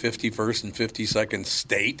Rico the 51st and 52nd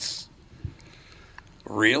states?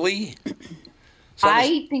 Really?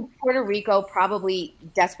 I think Puerto Rico probably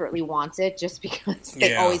desperately wants it just because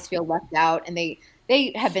they always feel left out, and they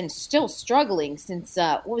have been still struggling since,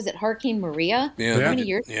 Hurricane Maria? Yeah. How many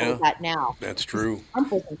years ago is that now? That's true.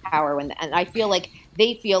 Trump was in power, and I feel like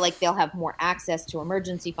they feel like they'll have more access to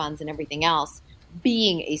emergency funds and everything else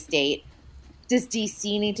being a state. Does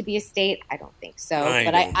D.C. need to be a state? I don't think so.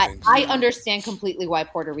 I understand completely why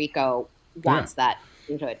Puerto Rico wants that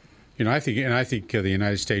statehood. I think the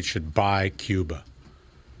United States should buy Cuba.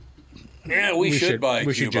 Yeah, we should buy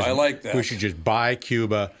Cuba. I like that. We should just buy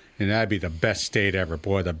Cuba, and that'd be the best state ever.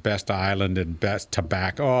 Boy, the best island and best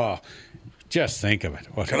tobacco. Oh, just think of it.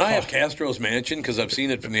 Can I have Castro's mansion? Because I've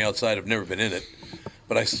seen it from the outside. I've never been in it,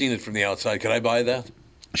 but I've seen it from the outside. Can I buy that?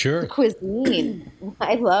 Sure. Cuisine.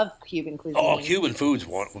 I love Cuban cuisine. Oh, Cuban food's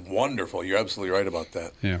wonderful. You're absolutely right about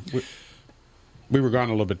that. Yeah. We were gone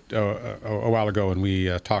a little bit a while ago, and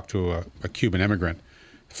we talked to a Cuban immigrant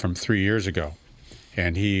from 3 years ago.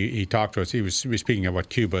 And he talked to us. He was speaking of what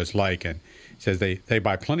Cuba is like, and he says they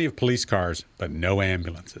buy plenty of police cars, but no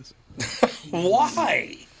ambulances.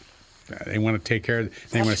 Why? They want to take care of.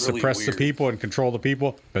 They want to suppress the people and control the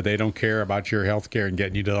people, but they don't care about your health care and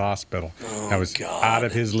getting you to the hospital. That was out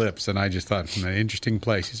of his lips, and I just thought, an interesting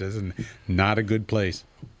place. He says, not a good place.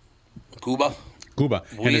 Cuba.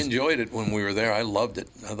 We enjoyed it when we were there. I loved it.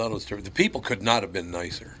 I thought it was terrific. The people could not have been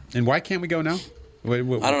nicer. And why can't we go now? I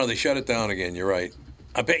don't know. They shut it down again. You're right.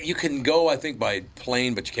 I bet you can go, I think, by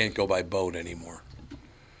plane, but you can't go by boat anymore.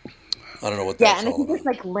 I don't know what that's all about. Yeah, and I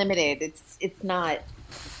think it's limited. It's not.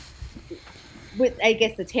 With, I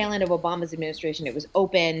guess, the tail end of Obama's administration, it was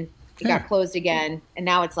open. It got closed again, and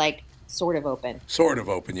now it's sort of open. Sort of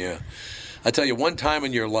open, yeah. I tell you, one time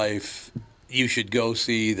in your life, you should go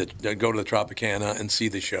to the Tropicana and see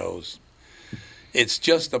the shows. It's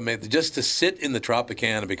just amazing, just to sit in the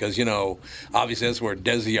Tropicana because, obviously that's where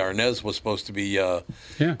Desi Arnaz was supposed to be, he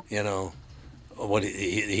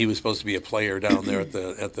was supposed to be a player down there at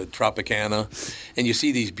the Tropicana. And you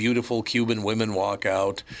see these beautiful Cuban women walk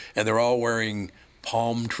out, and they're all wearing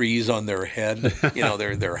palm trees on their head.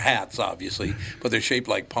 They're hats, obviously, but they're shaped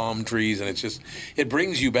like palm trees, and it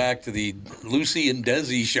brings you back to the Lucy and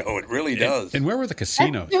Desi show. It really does. And where were the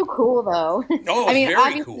casinos? That's so cool, though. Oh,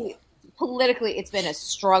 very cool. politically, it's been a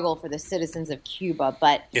struggle for the citizens of Cuba,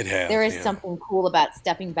 but It has, there is yeah. something cool about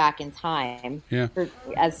stepping back in time Yeah.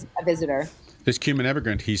 as a visitor. This Cuban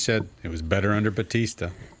immigrant, he said it was better under Batista.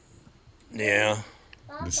 Yeah.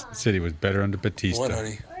 The city was better under Batista. What,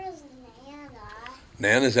 honey?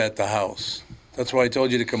 Nana's at the house. That's why I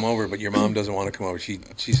told you to come over, but your mom doesn't want to come over. She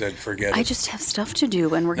said, forget it. I just have stuff to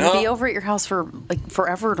do, and we're going to No. be over at your house for like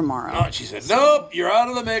forever tomorrow. No, she said, nope, you're out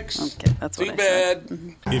of the mix. Okay, that's Too what I bad.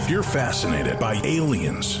 said. If you're fascinated by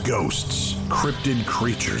aliens, ghosts, cryptid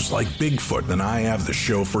creatures like Bigfoot, then I have the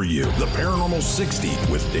show for you. The Paranormal 60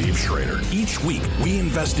 with Dave Schrader. Each week, we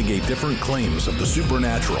investigate different claims of the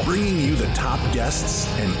supernatural, bringing you the top guests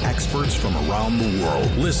and experts from around the world.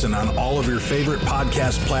 Listen on all of your favorite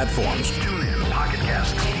podcast platforms. Tune in, Pocket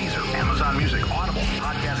Casts, Deezer, Amazon Music, Audible,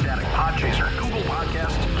 Podcast Addict, Podchaser, Google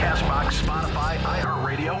Podcasts, CastBox, Spotify,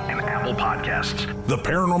 iHeartRadio, and Apple Podcasts. The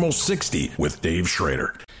Paranormal 60 with Dave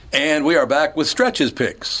Schrader. And we are back with Stretch's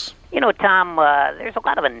picks. You know, Tom, there's a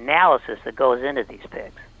lot of analysis that goes into these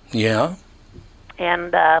picks. Yeah?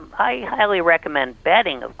 And I highly recommend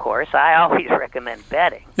betting, of course. I always recommend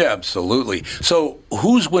betting. Yeah, absolutely. So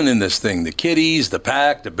who's winning this thing? The Kitties, the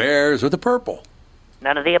Pack, the Bears, or the Purple?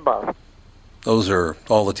 None of the above. Those are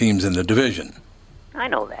all the teams in the division. I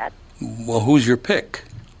know that. Well, who's your pick?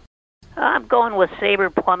 I'm going with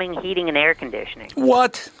Sabre Plumbing, Heating, and Air Conditioning.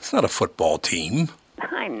 What? It's not a football team.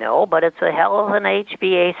 I know, but it's a hell of an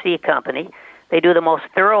HVAC company. They do the most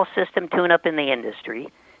thorough system tune-up in the industry.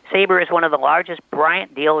 Sabre is one of the largest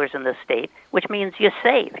Bryant dealers in the state, which means you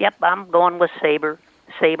save. Yep, I'm going with Sabre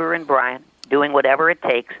and Bryant, doing whatever it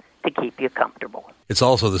takes to keep you comfortable. It's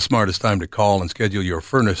also the smartest time to call and schedule your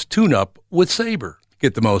furnace tune-up with Sabre.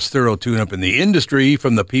 Get the most thorough tune-up in the industry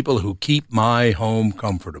from the people who keep my home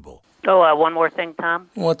comfortable. Oh, one more thing, Tom.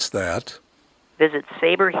 What's that? Visit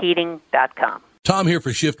saberheating.com. Tom here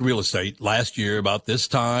for Shift Real Estate. Last year, about this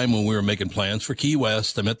time when we were making plans for Key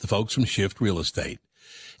West, I met the folks from Shift Real Estate.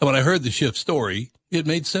 And when I heard the Shift story, it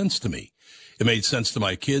made sense to me. It made sense to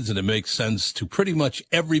my kids, and it makes sense to pretty much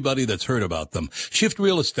everybody that's heard about them. Shift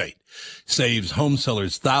Real Estate saves home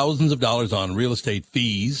sellers thousands of dollars on real estate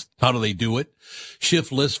fees. How do they do it?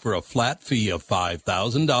 Shift lists for a flat fee of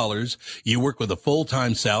 $5,000. You work with a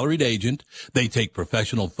full-time salaried agent. They take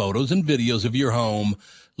professional photos and videos of your home,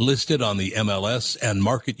 list it on the MLS, and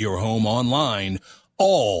market your home online,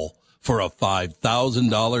 all for a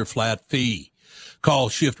 $5,000 flat fee. Call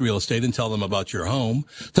Shift Real Estate and tell them about your home.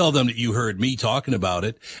 Tell them that you heard me talking about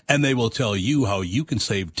it, and they will tell you how you can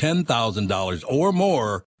save $10,000 or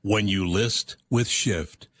more when you list with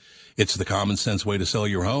Shift. It's the common sense way to sell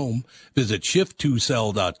your home. Visit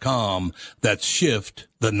shift2sell.com. That's shift,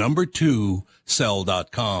 the number 2,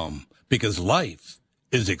 sell.com. Because life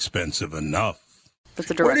is expensive enough. That's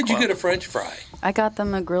a direct Where did you quote. get a French fry? I got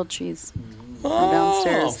them a grilled cheese. Oh,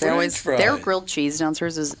 downstairs. French fry. Their grilled cheese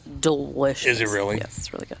downstairs is delicious. Is it really? Yes,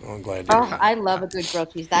 it's really good. Oh, I'm glad you Oh, I love a good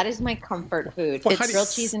grilled cheese. That is my comfort food. Well, It's how do you-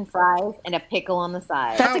 grilled cheese and fries and a pickle on the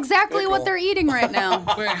side. That's exactly what they're eating right now.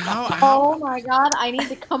 Oh my God! I need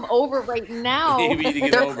to come over right now. Maybe to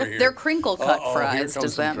get they're, over here. they're crinkle cut Uh-oh, here fries. comes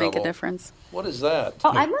Does some that make a trouble. difference? What is that?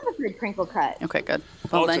 Oh, I love a good crinkle cut. Okay, good.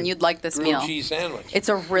 Well, it's then a you'd like this grilled meal. cheese sandwich. It's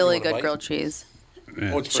a really You want a good bite? grilled cheese.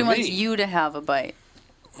 Oh, it's for She wants me. you to have a bite.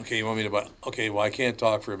 Okay, you want me to buy? Okay, well, I can't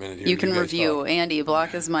talk for a minute here. You can guys review. talk. Andy,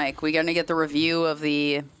 block his mic. We're going to get the review of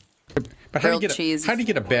the But grilled cheese. how do you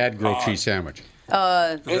get a bad grilled cheese sandwich?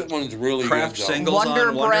 This one's really Craft good, though. singles Wonder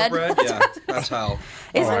on Wonder Bread. Bread. Yeah, that's how.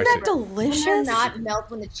 Isn't I that see. delicious? When they're not melt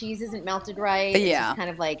when the cheese isn't melted right. It's Yeah. just kind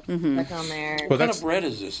of like stuck on there. Well, What kind that's of bread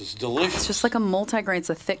is this? It's delicious. It's just like a multigrain. It's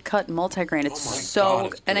a thick cut multigrain. It's Oh my so, God,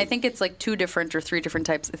 it's and I good. think it's like 2 different or 3 different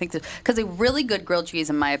types. I think because a really good grilled cheese,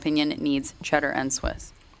 in my opinion, it needs cheddar and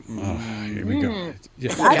Swiss. here we go.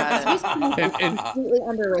 Yeah. Got it. And, Completely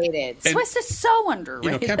underrated. Swiss is so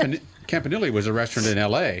underrated. Campanile was a restaurant in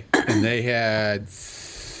L.A. and they had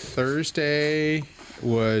Thursday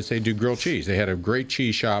was they do grilled cheese. They had a great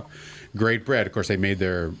cheese shop, great bread. Of course, they made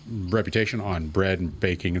their reputation on bread and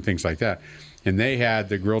baking and things like that. And they had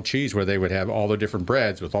the grilled cheese where they would have all the different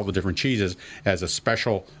breads with all the different cheeses as a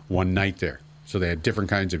special one night there. So they had different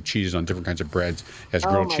kinds of cheeses on different kinds of breads as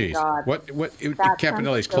grilled my cheese. God. That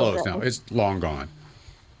Campanile's sounds so closed good. now. It's long gone.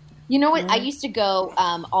 You know what? I used to go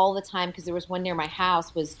all the time because there was one near my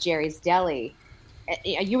house was Jerry's Deli.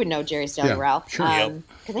 You would know Jerry's Deli, Yeah, Ralph. sure.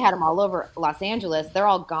 Because they had them all over Los Angeles. They're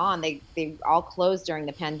all gone. They all closed during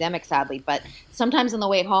the pandemic, sadly. But sometimes on the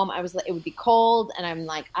way home, it would be cold, and I'm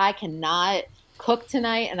like, I cannot cook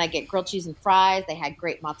tonight. And I get grilled cheese and fries. They had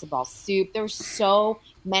great matzo ball soup. There were so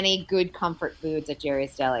many good comfort foods at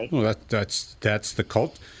Jerry's Deli. Well, that's the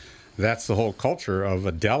cult. that's the whole culture of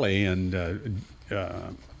a deli, and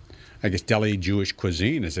I guess deli Jewish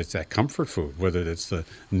cuisine is it's that comfort food. Whether it's the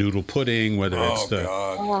noodle pudding, whether it's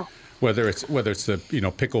the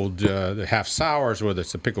pickled half sours, whether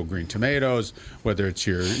it's the pickled green tomatoes, whether it's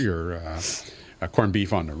your corned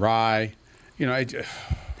beef on the rye.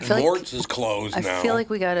 Mort's is closed now. I feel like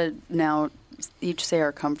we gotta now each say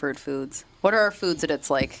our comfort foods. What are our foods that it's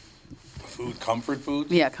like? Comfort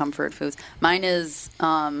foods? Yeah, comfort foods. Mine is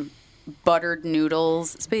buttered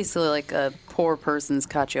noodles. It's basically like a poor person's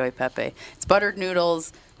cacio e pepe. It's buttered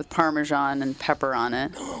noodles with Parmesan and pepper on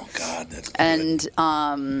it. Oh, God, that's good.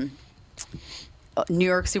 And New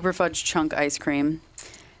York Super Fudge chunk ice cream.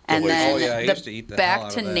 And then I used to eat the hell Back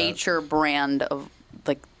out to of that. Nature brand of,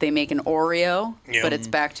 like, they make an Oreo, Yeah. but it's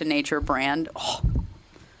Back to Nature brand. Oh,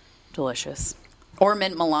 delicious. Or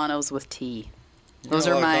mint Milanos with tea. Those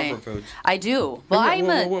a are lot of my comfort foods. I do. Well,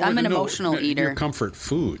 I'm an emotional eater. Your comfort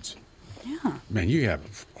foods. Yeah. Man, you have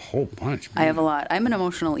a whole bunch. I have a lot. I'm an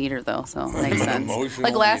emotional eater, though, so it makes sense.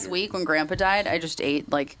 Like last week when Grandpa died, I just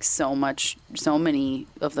ate like so many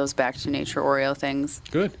of those Back to Nature Oreo things.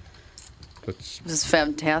 Good. It was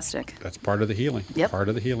fantastic. That's part of the healing. Yep. Part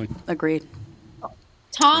of the healing. Agreed.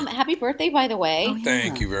 Tom, happy birthday, by the way.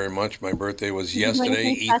 Thank you very much. My birthday was Did you do yesterday.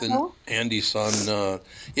 anything Ethan, special? Andy's son. As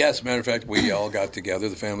a matter of fact, we all got together.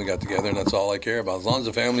 The family got together, and that's all I care about. As long as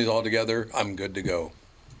the family's all together, I'm good to go.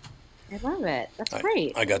 I love it. That's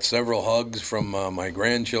great. I got several hugs from my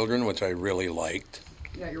grandchildren, which I really liked.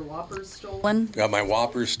 You got your Whoppers stolen? Got my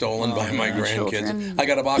Whoppers stolen by my grandkids. Children. I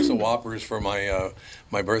got a box of Whoppers for my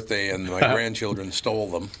birthday, and my grandchildren stole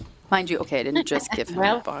them. Mind you, okay, I didn't just give him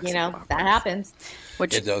a box. That happens.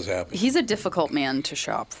 Which It does happen. He's a difficult man to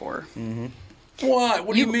shop for. Mm-hmm. What?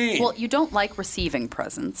 What do you mean? Well, you don't like receiving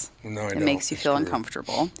presents. No, I It don't. makes you That's feel true.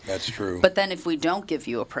 uncomfortable. That's true. But then if we don't give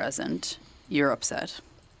you a present, you're upset.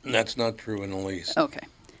 That's not true in the least. Okay.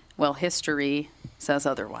 Well, history says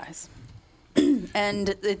otherwise. And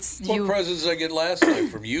it's What presents did I get last night?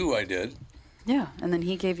 From you, I did. Yeah, and then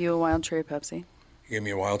he gave you a wild cherry Pepsi. You gave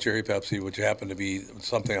me a wild cherry Pepsi, which happened to be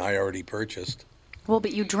something I already purchased. Well,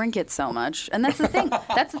 but you drink it so much, and that's the thing.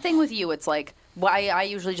 That's the thing with you. It's like I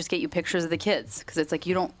usually just get you pictures of the kids because it's like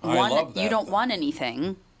you don't I love want that, you don't want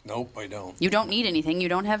anything. Nope, I don't. You don't need anything. You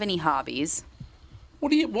don't have any hobbies.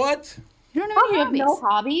 What? You don't have any You have hobbies. no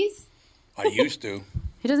hobbies? I used to.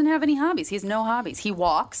 He doesn't have any hobbies. He has no hobbies. He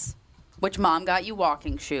walks, which Mom got you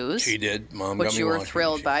walking shoes. She did. Mom which got me you were walking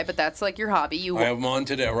thrilled by, but that's like your hobby. You I have them on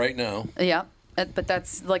today, right now. Yeah, but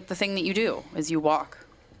that's like the thing that you do is you walk.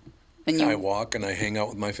 And I walk and I hang out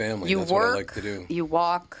with my family. You That's work, what I like to do. You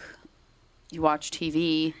walk, you watch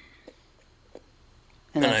TV,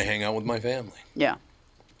 And I that's- hang out with my family. Yeah,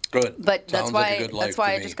 Good. but that's Sounds why like a good life that's why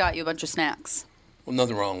to I me. just got you a bunch of snacks Well,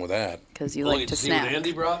 nothing wrong with that. because you like to snack.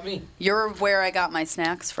 brought me? You're where I got my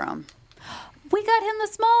snacks from. We got him the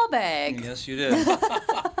small bag. Yes, you did.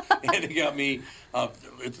 And he got me.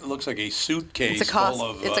 It looks like a suitcase It's a full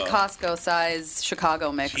of it's a Costco size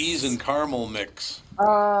Chicago mix. cheese and caramel mix.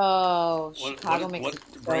 Oh, What- Chicago what- makes what it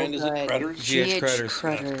so brand is it? good. Creders? GH Creders. Yeah,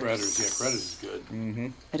 Creders. Yeah, Creders is good. Mm-hmm.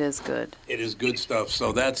 It is good. It is good stuff.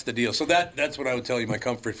 So that's the deal. So that's what I would tell you. My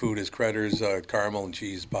comfort food is Creders, caramel and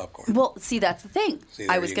cheese popcorn. Well, see, that's the thing. See,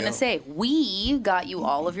 I there was you going to go. say, we got you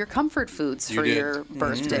all of your comfort foods You for did. your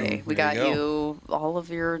birthday. Mhm. We There got you you all of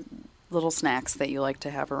your little snacks that you like to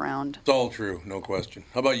have around. It's all true, no question.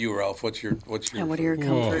 How about you, Ralph? What's your And what are your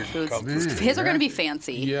comfort foods? comfort His are going to be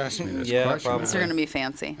fancy. You asked me this Yeah, question. probably. His are going to be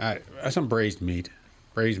fancy. Some braised meat.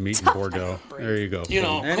 Braised meat in Bordeaux. There you go. You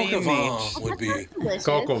know, Any coq au vin meat. would be. Delicious.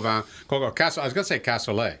 Coco vin. Coco. I was going to say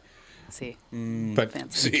cassoulet. See, But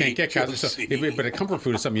Fancy. you can't get See. cassoulet. But a comfort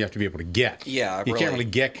food is something you have to be able to get. Yeah, You really. can't really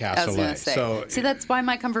get I was going cassoulet. to say. So See, that's why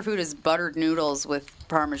my comfort food is buttered noodles with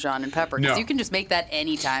Parmesan and pepper. Because No. you can just make that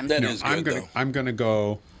anytime. That is good, though. I'm gonna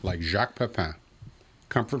go like Jacques Pepin.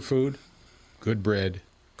 Comfort food, good bread,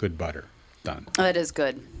 good butter. Done. That is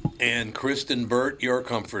good. And Kristen Burt, your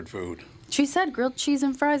comfort food. She said grilled cheese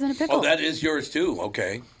and fries and a pickle. Oh, that is yours too.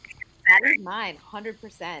 Okay. That is mine,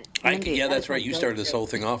 100%. Andy. Yeah, that's That is right. my You started go-to. this whole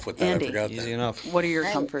thing off with that. Andy. I forgot Easy that. enough. What are your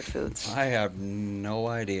comfort foods? I have no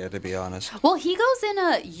idea, to be honest. Well, he goes in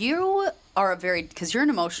a. You are a very because you're an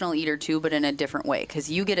emotional eater too, but in a different way.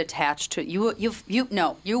 Because you get attached to you.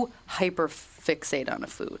 You hyper fixate on a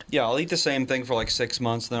food. Yeah, I'll eat the same thing for like 6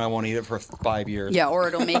 months, then I won't eat it for 5 years. Yeah, or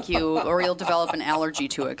it'll make you, or you'll develop an allergy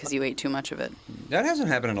to it because you ate too much of it. That hasn't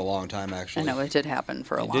happened in a long time, I actually. know it did happen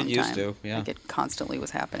for a It long did time. used to, yeah. Like it constantly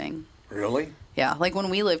was happening. Really? Yeah, like when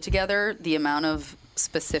we lived together, the amount of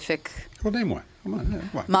specific Well, name one. Come on.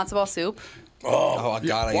 What? matzo ball soup. Oh,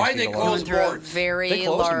 God, I why used to they eat a lot. close Went through a Mort's? very They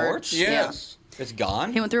closed large. Mort's? Yes. It's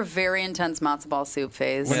gone? He went through a very intense matzo ball soup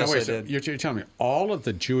phase. Well, no, wait, so you're telling me all of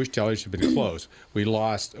the Jewish delis have been closed. We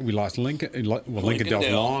lost Lincoln. Well, Lincoln Del's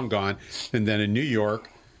Del. long gone, and then in New York,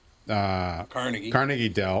 Carnegie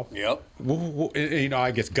Del. Yep. You know,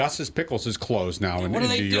 I guess Gus's Pickles is closed now in What are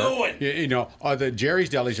they New York. doing? You know, the Jerry's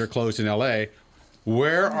Delis are closed in L.A.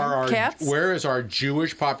 Where is our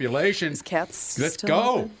Jewish population? Is Cats Let's still go.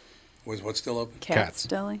 open? Was what still open? Cats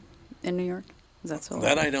Deli in New York. Is that still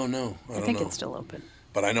That open? I don't know. I think it's still open.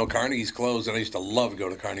 But I know Carnegie's closed, and I used to love to go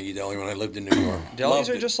to Carnegie Deli when I lived in New York. Delis Loved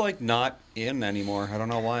are it. just like not in anymore. I don't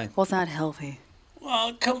know why. Well, it's not healthy.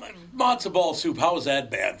 Well, come on. Matzo ball soup, how is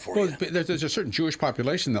that bad for you? But there's a certain Jewish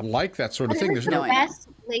population that like that sort of thing. It's There's the best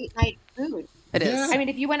late night food. It is. I mean,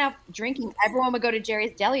 if you went out drinking, everyone would go to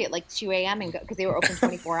Jerry's Deli at like 2 a.m. and go because they were open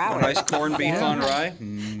 24 A hours. nice corned beef on rye.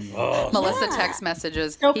 Melissa text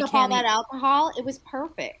messages. Soak He up all can't that eat. alcohol. It was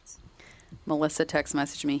perfect. Melissa text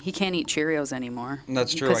messaged me. He can't eat Cheerios anymore.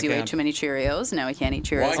 That's true, Because I you ate can't. too many Cheerios. Now he can't eat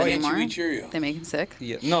Cheerios Why can't you anymore. eat Cheerios? They make him sick.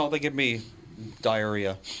 Yeah. No, they give me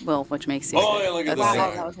diarrhea. Well, which makes you Oh, sick. yeah, look at That's that.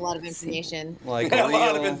 sick. That was a lot of information. Like a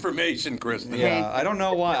lot of real- information, Kristen. Yeah, I don't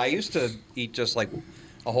know why. I used to eat just like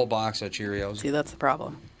a whole box of Cheerios. See, that's the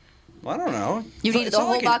problem. I don't know. You eat It's the not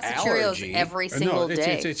whole like an box of Cheerios allergy. every single no,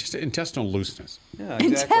 day. it's just intestinal looseness. Yeah,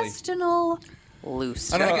 exactly. Intestinal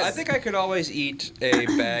loose. I don't know. I think I could always eat a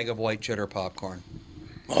bag of white cheddar popcorn.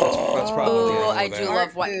 That's probably Oh, it. I do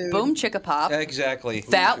love white. Boom Chicka Pop. Exactly.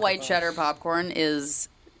 That white cheddar popcorn is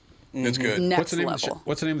It's good. next What's the name level.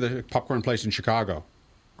 what's the name of the popcorn place in Chicago?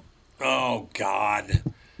 Oh, God.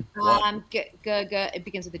 It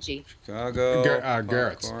begins with a G. Chicago.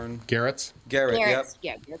 Garrett's. popcorn. Garrett's. Garrett, yep. Garrett's,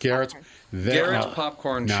 yeah, Garrett's. popcorn. Garrett's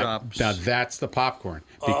popcorn now, shops. Now that's the popcorn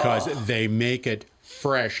because they make it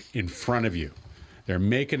fresh in front of you. They're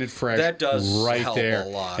making it fresh That does right help there. a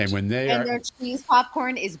lot. And when they And are, their cheese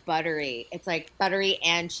popcorn is buttery. It's like buttery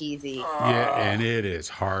and cheesy. yeah, and it is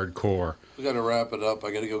hardcore. We got to wrap it up.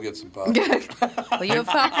 I got to go get some popcorn. Well, you have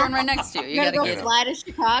popcorn right next to you. You You gotta got to go get fly to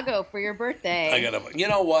Chicago for your birthday. I got to. You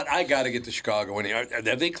know what? I got to get to Chicago.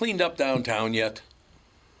 Have they cleaned up downtown yet?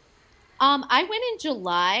 I went in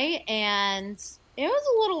July and it was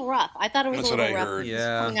a little rough. I thought it was That's a what little I rough heard.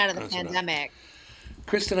 coming out of the That's what I- pandemic.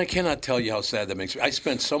 Kristen, I cannot tell you how sad that makes me. I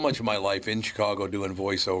spent so much of my life in Chicago doing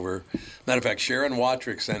voiceover. Matter of fact, Sharon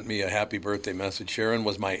Watrick sent me a happy birthday message. Sharon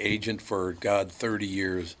was my agent for, 30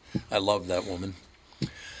 years. I love that woman.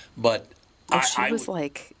 But She was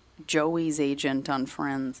like Joey's agent on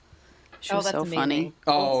Friends. She Oh, was that's so amazing. funny.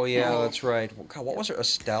 Oh, yeah, that's right. God, what was her?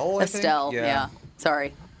 Estelle, I think? Estelle, yeah.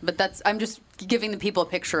 Sorry. But I'm just giving the people a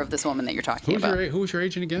picture of this woman that you're talking about. Who was your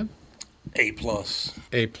agent again? A plus.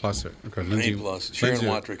 A plus. Okay, Lindsay. A plus. Sharon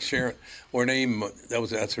Lindsay- Watrick. Sharon. Her name.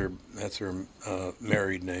 That's her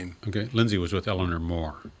married name. Okay, Lindsay was with Eleanor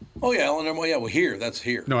Moore. Oh yeah, Eleanor. Well, yeah. Well, that's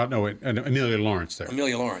here. No, wait, Amelia Lawrence there.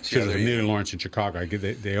 Amelia Lawrence. She Yeah, was there you Amelia go. Lawrence in Chicago. They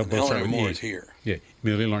both Eleanor started with Moore E. is here. Yeah,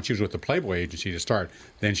 Amelia Lawrence. She was with the Playboy agency to start.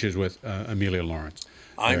 Then she was with Amelia Lawrence.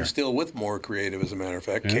 I'm there. still with More Creative, as a matter of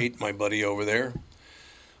fact. Yeah. Kate, my buddy over there.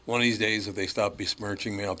 One of these days, if they stop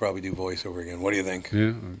besmirching me, I'll probably do voiceover again. What do you think?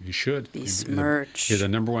 Yeah, you should. Besmirch. You're the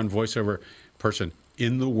number one voiceover person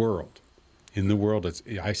in the world. In the world,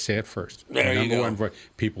 I say it first. There you number go. one voice.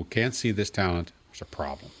 People can't see this talent. There's a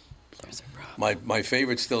problem. My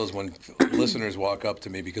favorite still is when listeners walk up to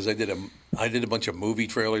me because I did a bunch of movie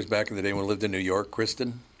trailers back in the day when I lived in New York,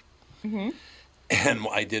 Kristen. Mm-hmm. And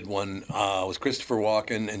I did one. It was Christopher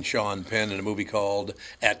Walken and Sean Penn in a movie called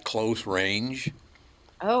At Close Range.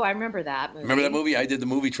 Oh, I remember that movie. Remember that movie? I did the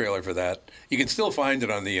movie trailer for that. You can still find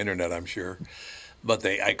it on the internet, I'm sure. But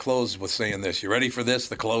I closed with saying this. You ready for this?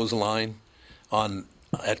 The close line on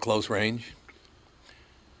At Close Range.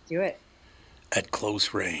 Do it. At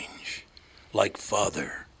close range, like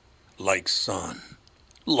father, like son,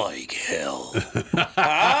 like hell.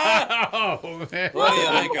 Oh, man. What do you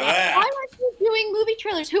think of that? Why weren't you doing movie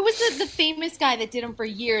trailers? Who was the famous guy that did them for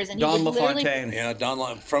years? And Don he would literally, LaFontaine.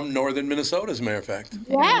 Yeah, from northern Minnesota, as a matter of fact.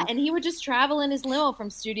 Yeah, and he would just travel in his limo from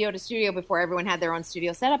studio to studio before everyone had their own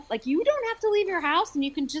studio setup. Like, you don't have to leave your house, and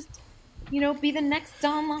you can just, be the next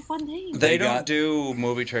Don LaFontaine. They don't do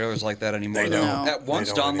movie trailers like that anymore. They though. don't. At once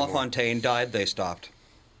They don't Don anymore. LaFontaine died, they stopped.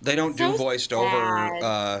 They don't do So voiced sad.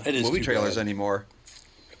 over It is movie too trailers bad. anymore.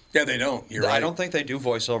 Yeah, they don't. You're I right. don't think they do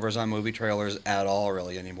voiceovers on movie trailers at all,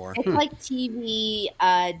 really, anymore. It's like TV,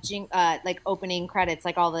 like opening credits,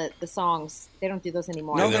 like all the songs. They don't do those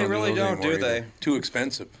anymore. No, They they don't really those don't, anymore do they? either. Too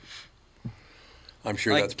expensive. I'm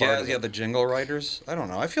sure I that's part guess, of yeah, it. the jingle writers. I don't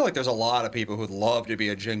know. I feel like there's a lot of people who'd love to be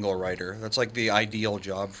a jingle writer. That's like the ideal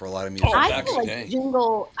job for a lot of musicians.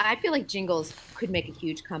 I feel like jingles could make a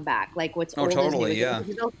huge comeback. Like what's Oh, old totally, is new. yeah.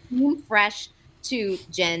 They'll seem fresh. to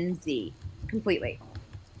Gen Z completely.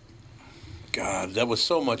 God, that was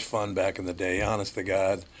so much fun back in the day, honest to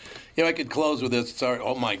God. You know, I could close with this. Sorry.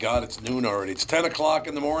 Oh, my God, it's noon already. It's 10 o'clock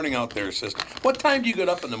in the morning out there, sister. What time do you get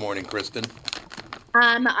up in the morning, Kristen?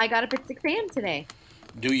 I got up at 6 a.m. today.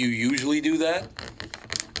 Do you usually do that?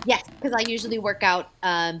 Yes, because I usually work out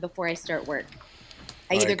before I start work.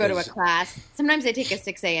 I either go to a class. Sometimes I take a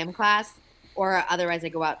 6 a.m. class, or otherwise I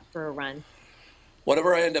go out for a run.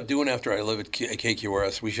 Whatever I end up doing after I live at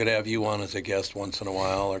KQRS, we should have you on as a guest once in a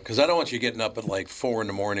while. Because I don't want you getting up at like 4 in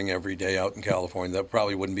the morning every day out in California. That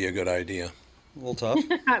probably wouldn't be a good idea. A little tough.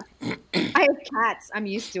 I have cats. I'm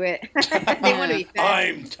used to it. They want to be fed.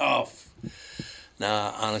 I'm tough.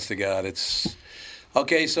 Nah, honest to God, it's...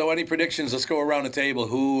 Okay, so any predictions? Let's go around the table.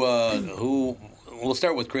 Who? We'll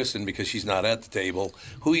start with Kristen because she's not at the table.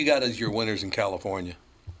 Who you got as your winners in California?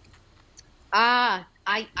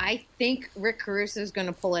 I think Rick Caruso is going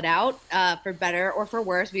to pull it out for better or for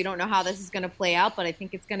worse. We don't know how this is going to play out, but I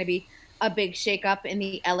think it's going to be a big shakeup in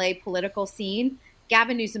the LA political scene.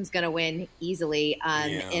 Gavin Newsom's going to win easily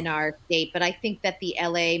in our state, but I think that the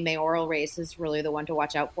LA mayoral race is really the one to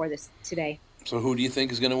watch out for this today. So who do you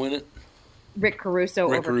think is going to win it? Rick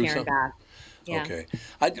Caruso over Karen Bass. Yeah. Okay.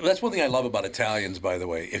 That's one thing I love about Italians, by the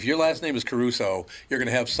way. If your last name is Caruso, you're going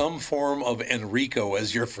to have some form of Enrico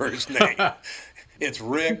as your first name. It's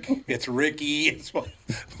Rick, it's Ricky,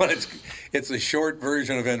 it's a short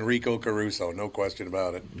version of Enrico Caruso, no question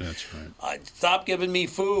about it. That's right. Stop giving me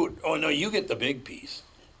food. Oh, no, you get the big piece.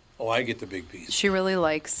 Oh, I get the big piece. She really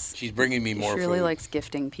likes... She's bringing me more food. She really likes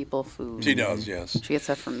gifting people food. She does, yes. She gets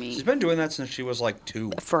that from me. She's been doing that since she was like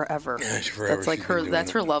 2. Forever. Yeah, forever. That's like her.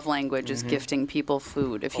 That's her love language is gifting people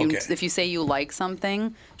food. If you say you like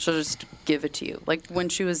something, she'll just give it to you. Like when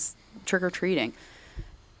she was trick or treating,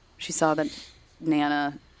 she saw that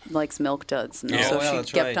Nana likes Milk Duds, and so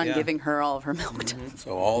she kept on giving her all of her Milk Duds.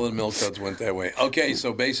 So all the Milk Duds went that way. Okay,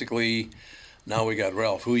 so basically. Now we got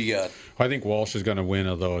Ralph. Who you got? I think Walsh is going to win,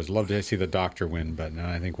 although I'd love to see the doctor win, but no,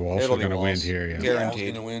 I think Walsh is going to win here. Yeah.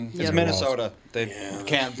 Guaranteed. Win. It's Minnesota. They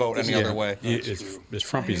can't vote any other way. As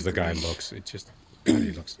frumpy as the guy looks, it just, God,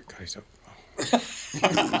 he looks, the guy so...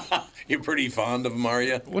 You're pretty fond of him, are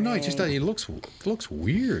you? Well, no, he looks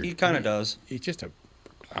weird. He kind of does. He's just a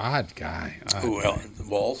odd guy. Who else?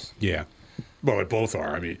 Walsh? Yeah. Well, they both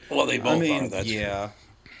are. I mean... Well, they both are. That's true.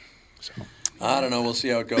 So... I don't know. We'll see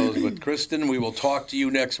how it goes. But, Kristen, we will talk to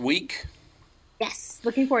you next week. Yes.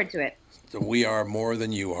 Looking forward to it. So we are more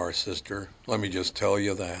than you are, sister. Let me just tell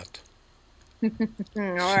you that.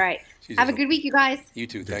 All right. Have a good week, you guys. You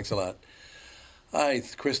too. Thanks a lot. Hi,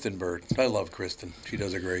 Kristen Bird. I love Kristen. She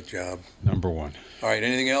does a great job. Number one. All right.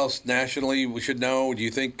 Anything else nationally we should know? Do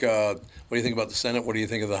you think? What do you think about the Senate? What do you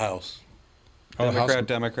think of the House?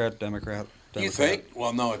 Democrat. You think?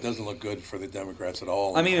 Well, no, it doesn't look good for the Democrats at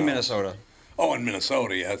all. I mean, in Minnesota. Oh, in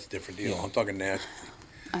Minnesota, yeah, that's a different deal. I'm talking nationally.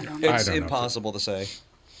 I don't know. It's impossible to say.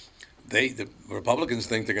 The Republicans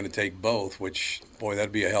think they're going to take both, which, boy,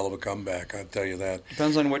 that'd be a hell of a comeback, I'll tell you that.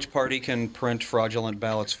 Depends on which party can print fraudulent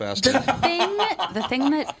ballots faster. The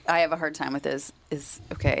thing that I have a hard time with is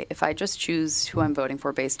okay, if I just choose who I'm voting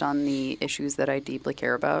for based on the issues that I deeply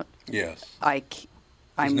care about. Yes.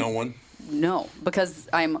 I'm no one? No, because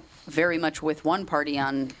I'm very much with one party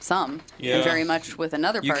on some and very much with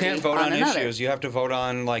another party on another. You can't vote on issues. You have to vote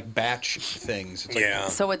on, like, batch things.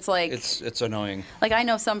 It's So it's like... It's annoying. Like, I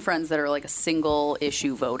know some friends that are, like,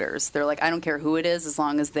 single-issue voters. They're like, I don't care who it is as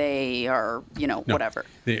long as they are, whatever.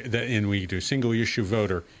 And when you do single-issue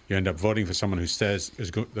voter, you end up voting for someone who says...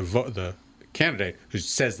 the candidate who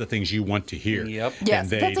says the things you want to hear. Yep. Yes, and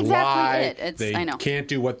they that's lie. Exactly it. They I know. can't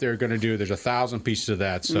do what they're going to do. There's 1,000 pieces of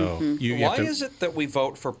that. So Why is it that we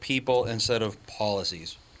vote for people instead of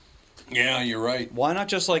policies? Yeah, you're right. Why not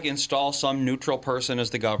just install some neutral person as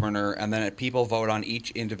the governor, and then people vote on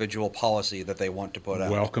each individual policy that they want to put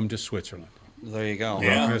out? Welcome to Switzerland. There you go.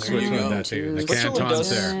 Yeah, Switzerland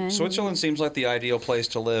there. Switzerland seems like the ideal place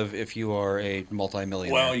to live if you are a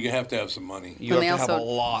multimillionaire. Well, you have to have some money. You have to have a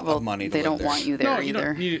lot of money to They live don't there. want you there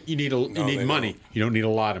either. You need money. You don't need a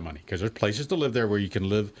lot of money because there's places to live there where you can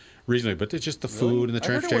live reasonably, but it's just the food and the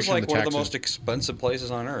transportation I heard it was like and the one taxes. of the most expensive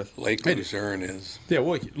places on earth. Lake Lucerne is. Yeah,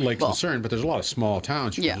 well, Lake Lucerne, but there's a lot of small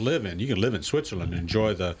towns you can live in. You can live in Switzerland and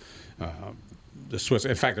enjoy the Swiss.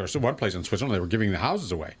 In fact, there was one place in Switzerland they were giving the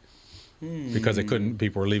houses away. Because they couldn't,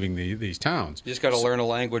 people were leaving these towns. You just got to learn a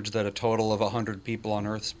language that a total of 100 people on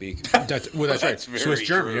Earth speak. That's right. Swiss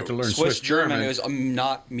German. You have to learn Swiss German. Is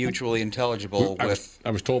not mutually intelligible with.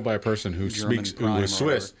 I was told by a person who was Swiss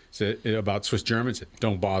about Swiss German. Said,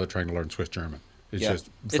 "Don't bother trying to learn Swiss German. It's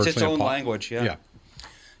its own language." Yeah.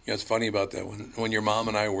 Yeah, it's funny about that. When your mom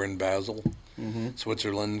and I were in Basel,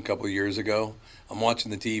 Switzerland a couple of years ago. I'm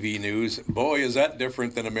watching the TV news. Boy, is that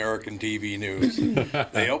different than American TV news.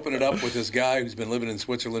 They open it up with this guy who's been living in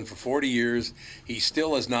Switzerland for 40 years. He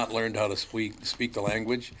still has not learned how to speak the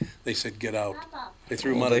language. They said, get out. They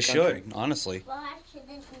threw him out of the country. Should, honestly.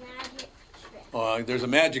 There's a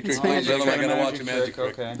magic trick. Ladies and gentlemen, I got to watch a magic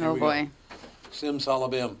trick. Okay. Oh, boy.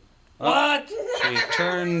 Simsalabim. What? She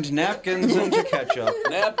turned napkins into ketchup.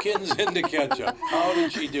 Napkins into ketchup. How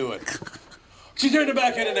did she do it? She turned it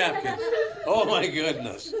back into napkins. Oh, my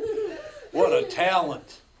goodness. What a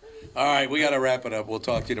talent. All right, we got to wrap it up. We'll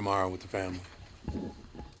talk to you tomorrow with the family.